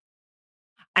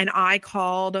 And I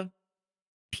called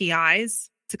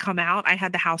PIs to come out. I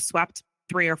had the house swept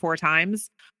 3 or 4 times.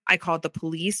 I called the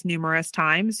police numerous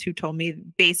times, who told me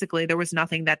basically there was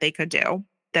nothing that they could do,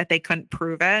 that they couldn't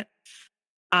prove it.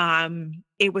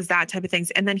 It was that type of things.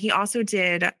 And then he also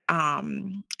did,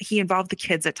 he involved the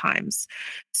kids at times.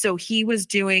 So he was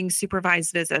doing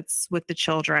supervised visits with the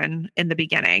children in the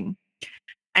beginning,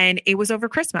 and it was over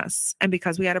Christmas. And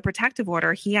because we had a protective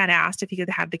order, he had asked if he could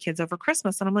have the kids over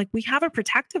Christmas. And I'm like, we have a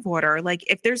protective order.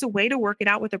 If there's a way to work it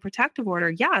out with a protective order,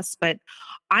 yes, but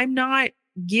I'm not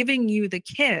giving you the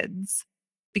kids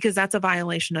because that's a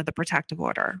violation of the protective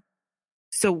order.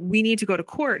 So we need to go to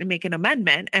court and make an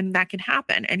amendment, and that can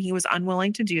happen. And he was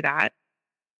unwilling to do that.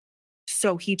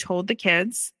 So he told the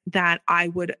kids that I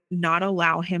would not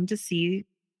allow him to see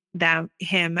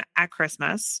him at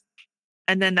Christmas.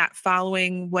 And then that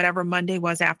following, whatever Monday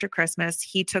was after Christmas,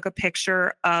 he took a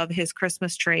picture of his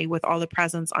Christmas tree with all the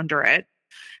presents under it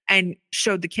and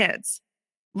showed the kids,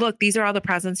 look, these are all the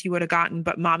presents you would have gotten,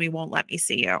 but mommy won't let me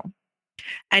see you.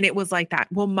 And it was like that.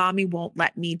 Well, mommy won't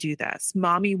let me do this.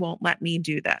 Mommy won't let me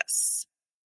do this.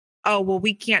 Oh, well,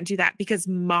 we can't do that because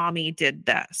mommy did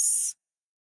this.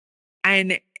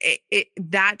 And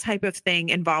that type of thing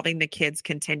involving the kids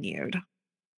continued.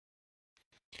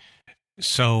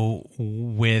 So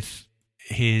with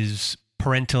his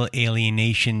parental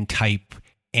alienation type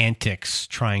antics,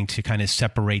 trying to kind of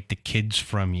separate the kids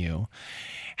from you,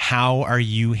 how are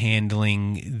you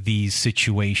handling these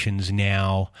situations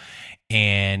now?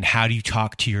 And how do you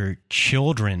talk to your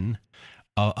children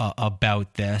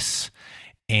about this?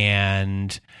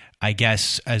 And I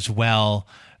guess as well,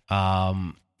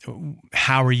 how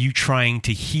are you trying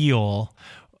to heal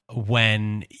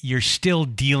when you're still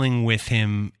dealing with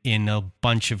him in a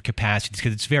bunch of capacities?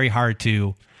 Because it's very hard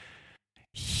to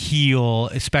heal,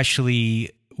 especially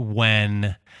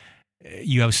when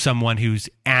you have someone who's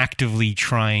actively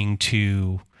trying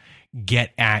to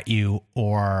get at you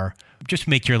or just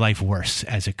make your life worse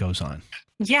as it goes on.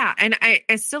 Yeah. And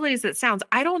as silly as it sounds,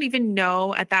 I don't even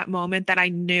know at that moment that I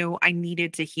knew I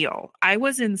needed to heal. I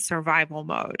was in survival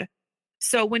mode.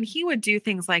 So when he would do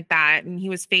things like that and he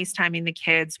was FaceTiming the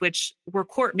kids, which were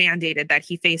court mandated that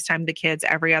he FaceTimed the kids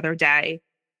every other day.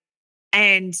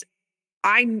 And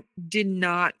I did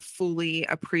not fully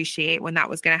appreciate when that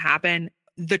was going to happen,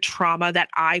 the trauma that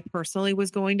I personally was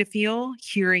going to feel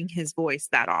hearing his voice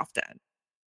that often.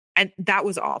 And that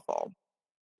was awful.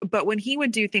 But when he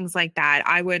would do things like that,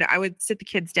 I would sit the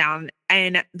kids down,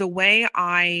 and the way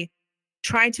I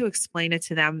tried to explain it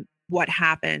to them, what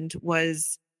happened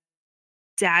was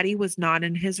Daddy was not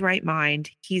in his right mind.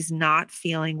 He's not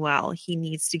feeling well. He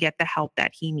needs to get the help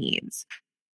that he needs.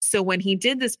 So when he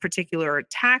did this particular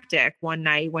tactic one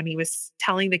night, when he was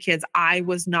telling the kids I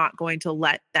was not going to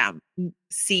let them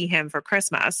see him for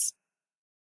Christmas,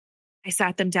 I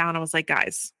sat them down. I was like,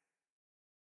 guys,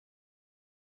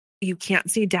 you can't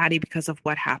see Daddy because of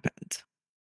what happened.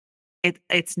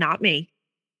 It's not me.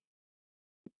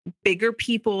 Bigger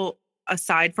people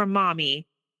aside from Mommy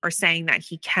are saying that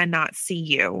he cannot see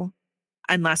you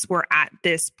unless we're at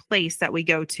this place that we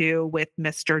go to with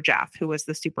Mr. Jeff, who was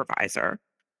the supervisor.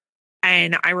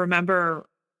 And I remember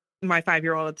my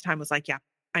 5-year-old at the time was like, yeah,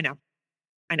 I know.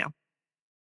 And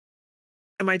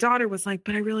my daughter was like,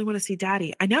 but I really want to see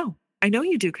Daddy. I know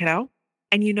you do, kiddo.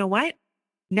 And you know what?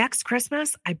 Next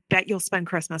Christmas, I bet you'll spend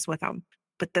Christmas with him.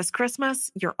 But this Christmas,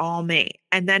 you're all me.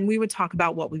 And then we would talk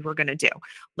about what we were going to do.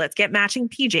 Let's get matching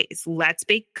PJs. Let's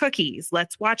bake cookies.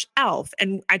 Let's watch Elf.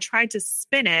 And I tried to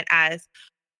spin it as,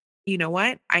 you know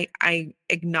what? I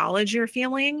acknowledge your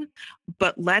feeling,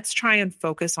 but let's try and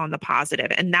focus on the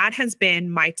positive. And that has been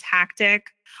my tactic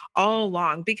all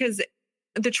along, because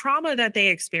the trauma that they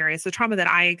experienced, the trauma that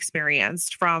I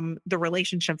experienced from the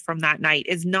relationship from that night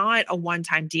is not a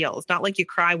one-time deal. It's not like you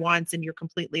cry once and you're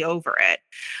completely over it.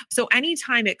 So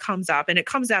anytime it comes up, and it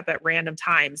comes up at random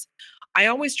times, I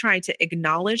always try to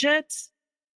acknowledge it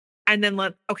and then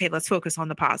let's focus on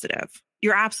the positive.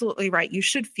 You're absolutely right. You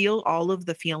should feel all of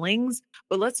the feelings,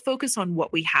 but let's focus on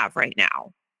what we have right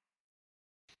now.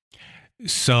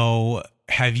 So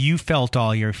have you felt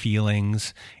all your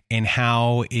feelings, and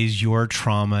how is your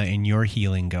trauma and your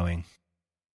healing going?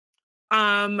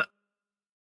 I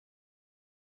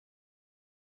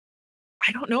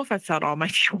don't know if I felt all my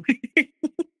feelings.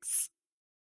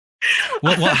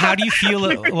 Well, how do you feel?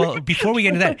 Well, before we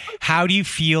get into that, how do you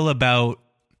feel about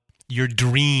your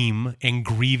dream and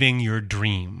grieving your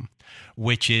dream,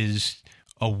 which is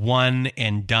a one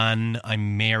and done?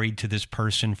 I'm married to this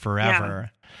person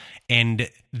forever. Yeah. And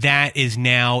that is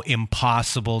now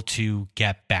impossible to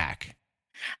get back.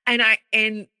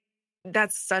 And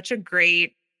that's such a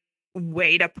great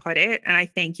way to put it. And I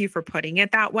thank you for putting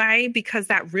it that way, because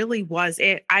that really was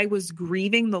it. I was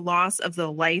grieving the loss of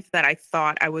the life that I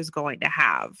thought I was going to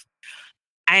have.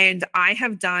 And I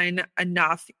have done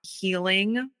enough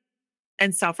healing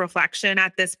and self-reflection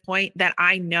at this point that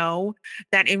I know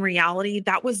that in reality,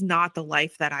 that was not the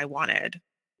life that I wanted.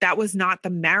 That was not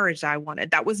the marriage I wanted.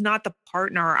 That was not the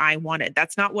partner I wanted.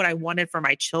 That's not what I wanted for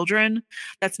my children.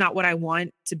 That's not what I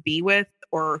want to be with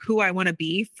or who I want to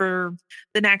be for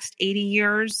the next 80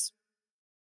 years.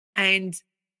 And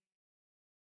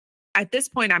at this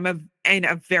point, I'm in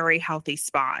a very healthy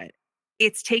spot.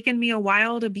 It's taken me a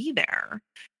while to be there.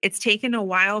 It's taken a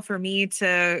while for me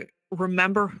to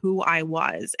remember who I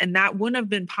was. And that wouldn't have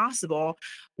been possible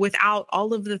without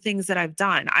all of the things that I've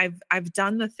done. I've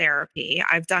done the therapy.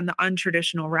 I've done the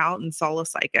untraditional route in Solo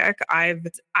Psychic.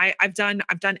 I've done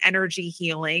energy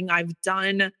healing. I've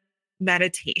done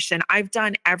meditation. I've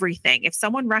done everything. If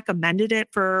someone recommended it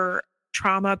for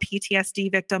trauma, PTSD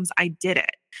victims, I did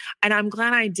it. And I'm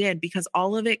glad I did, because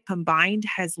all of it combined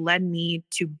has led me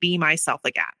to be myself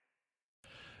again.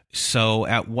 So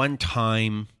at one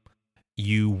time,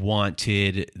 you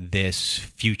wanted this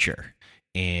future.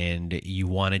 and you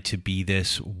wanted to be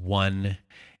this one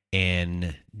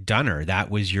and doneer. That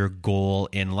was your goal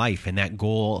in life, and that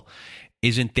goal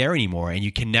isn't there anymore, and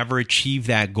you can never achieve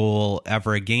that goal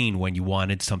ever again when you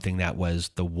wanted something that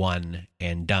was the one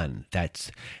and done.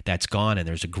 That's gone, and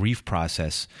there's a grief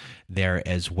process there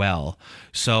as well.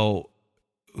 So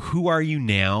who are you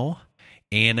now?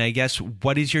 And I guess,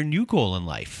 what is your new goal in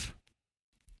life?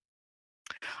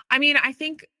 I mean, I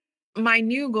think my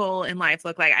new goal in life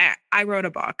looked like I wrote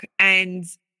a book, and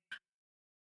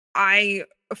I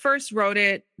first wrote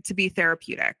it to be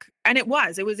therapeutic. And it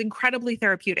was incredibly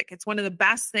therapeutic. It's one of the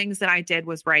best things that I did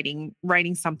was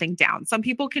writing something down. Some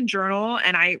people can journal,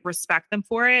 and I respect them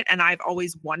for it. And I've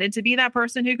always wanted to be that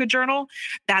person who could journal.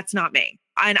 That's not me.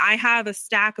 And I have a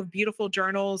stack of beautiful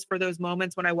journals for those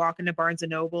moments when I walk into Barnes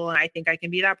and Noble and I think I can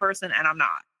be that person, and I'm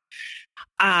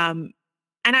not.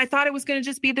 And I thought it was going to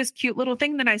just be this cute little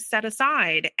thing that I set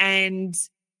aside. And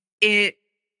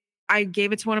I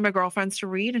gave it to one of my girlfriends to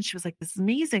read, and she was like, "This is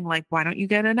amazing. Like, why don't you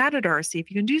get an editor? See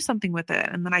if you can do something with it."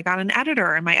 And then I got an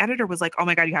editor, and my editor was like, "Oh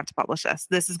my God, you have to publish this.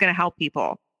 This is going to help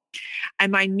people."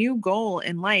 And my new goal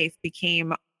in life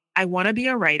became, I want to be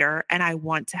a writer, and I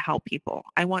want to help people.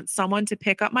 I want someone to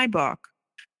pick up my book,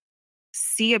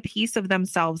 see a piece of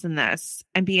themselves in this,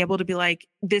 and be able to be like,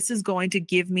 this is going to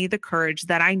give me the courage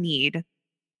that I need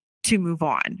to move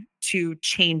on, to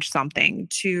change something,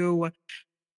 to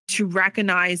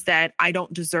recognize that I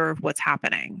don't deserve what's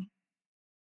happening.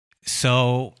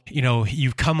 So,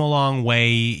 you've come a long way.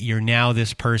 You're now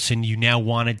this person. You now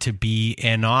wanted to be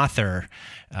an author.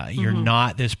 You're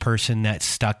not this person that's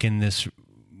stuck in this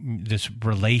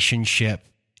relationship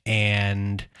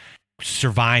and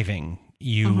surviving.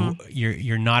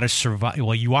 You're not a survivor.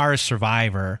 Well, you are a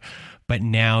survivor, but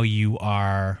now you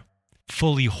are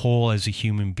fully whole as a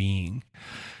human being.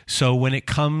 So when it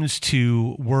comes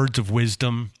to words of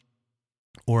wisdom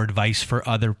or advice for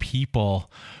other people,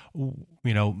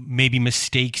 maybe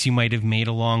mistakes you might have made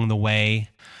along the way,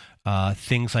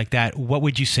 things like that, what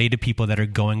would you say to people that are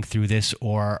going through this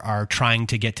or are trying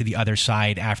to get to the other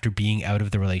side after being out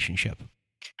of the relationship?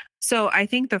 So I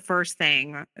think the first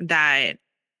thing that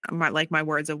my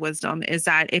words of wisdom is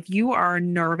that if you are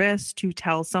nervous to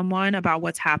tell someone about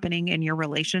what's happening in your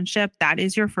relationship, that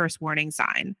is your first warning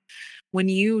sign. When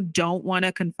you don't want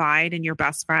to confide in your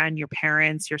best friend, your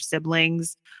parents, your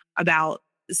siblings about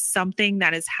something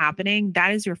that is happening,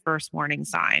 that is your first warning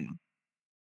sign.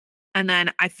 And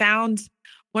then I found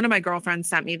one of my girlfriends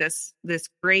sent me this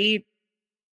great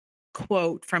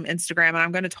quote from Instagram, and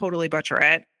I'm going to totally butcher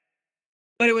it.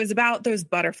 But it was about those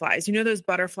butterflies. Those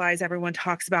butterflies everyone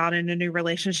talks about in a new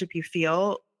relationship you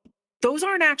feel? Those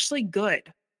aren't actually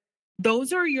good.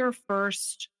 Those are your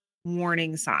first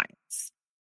warning signs.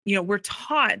 We're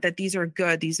taught that these are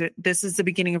good. This is the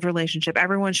beginning of a relationship.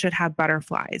 Everyone should have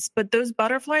butterflies. But those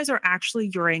butterflies are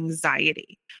actually your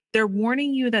anxiety. They're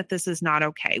warning you that this is not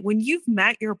okay. When you've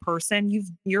met your person,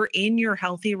 you're in your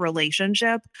healthy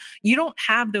relationship, you don't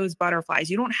have those butterflies.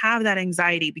 You don't have that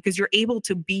anxiety because you're able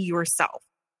to be yourself.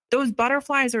 Those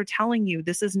butterflies are telling you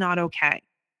this is not okay.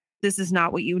 This is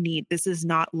not what you need. This is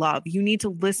not love. You need to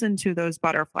listen to those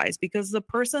butterflies because the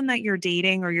person that you're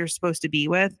dating or you're supposed to be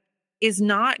with is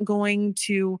not going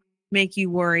to make you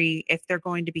worry if they're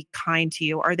going to be kind to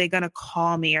you. Are they going to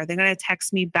call me? Are they going to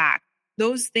text me back?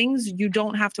 Those things you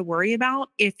don't have to worry about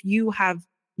if you have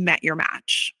met your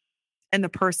match and the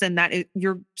person that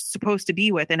you're supposed to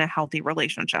be with in a healthy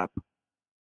relationship.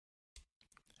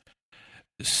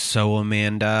 So,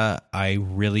 Amanda, I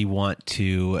really want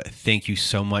to thank you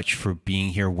so much for being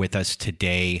here with us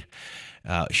today.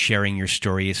 Sharing your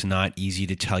story. It's not easy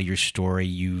to tell your story.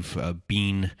 You've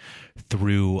been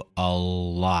through a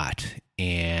lot,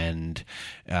 and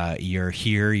you're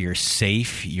here, you're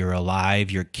safe, you're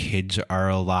alive, your kids are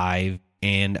alive,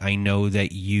 and I know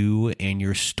that you and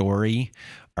your story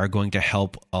are going to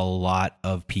help a lot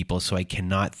of people. So I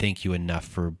cannot thank you enough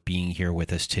for being here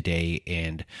with us today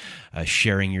and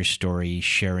sharing your story,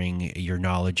 sharing your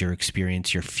knowledge, your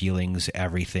experience, your feelings,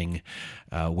 everything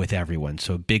with everyone.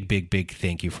 So big, big, big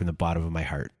thank you from the bottom of my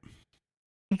heart.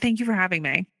 Thank you for having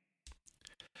me.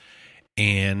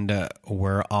 And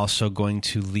we're also going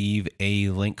to leave a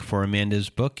link for Amanda's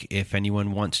book if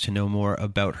anyone wants to know more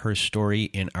about her story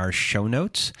in our show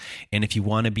notes. And if you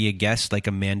want to be a guest like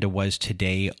Amanda was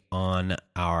today on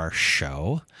our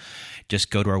show, just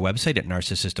go to our website at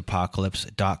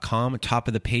narcissistapocalypse.com. Top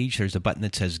of the page, there's a button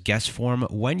that says guest form.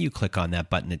 When you click on that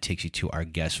button, it takes you to our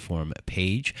guest form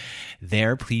page.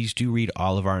 There, please do read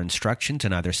all of our instructions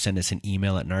and either send us an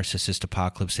email at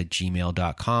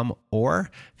narcissistapocalypse@gmail.com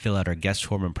or fill out our guest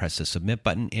form and press the submit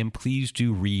button. And please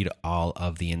do read all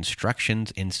of the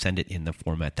instructions and send it in the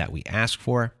format that we ask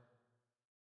for.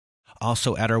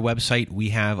 Also, at our website, we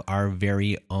have our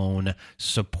very own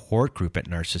support group at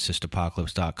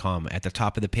narcissistapocalypse.com. At the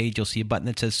top of the page, you'll see a button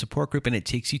that says support group, and it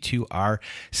takes you to our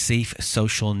safe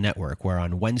social network, where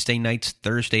on Wednesday nights,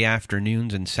 Thursday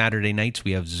afternoons, and Saturday nights,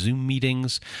 we have Zoom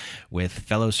meetings with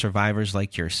fellow survivors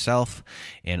like yourself.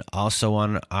 And also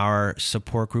on our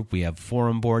support group, we have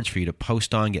forum boards for you to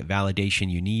post on, get validation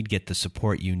you need, get the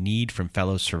support you need from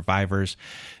fellow survivors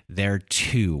there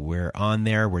too. We're on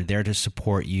there. We're there to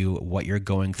support you, what you're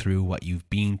going through, what you've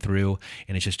been through.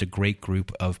 And it's just a great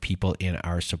group of people in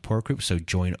our support group. So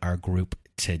join our group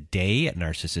today at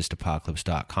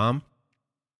narcissistapocalypse.com.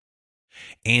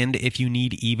 And if you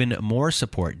need even more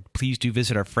support, please do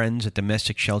visit our friends at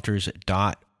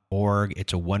domesticshelters.org.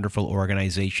 It's a wonderful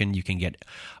organization. You can get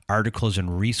articles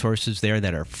and resources there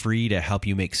that are free to help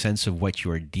you make sense of what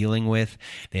you are dealing with.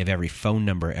 They have every phone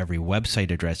number, every website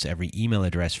address, every email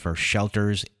address for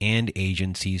shelters and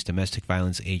agencies, domestic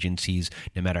violence agencies.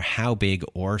 No matter how big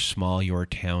or small your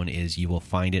town is, you will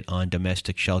find it on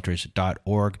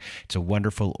domesticshelters.org. It's a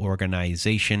wonderful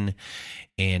organization,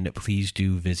 and please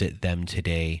do visit them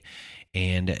today.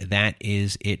 And that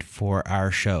is it for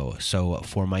our show. So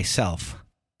for myself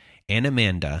and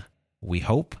Amanda, we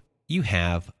hope you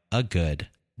have a good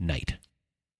night.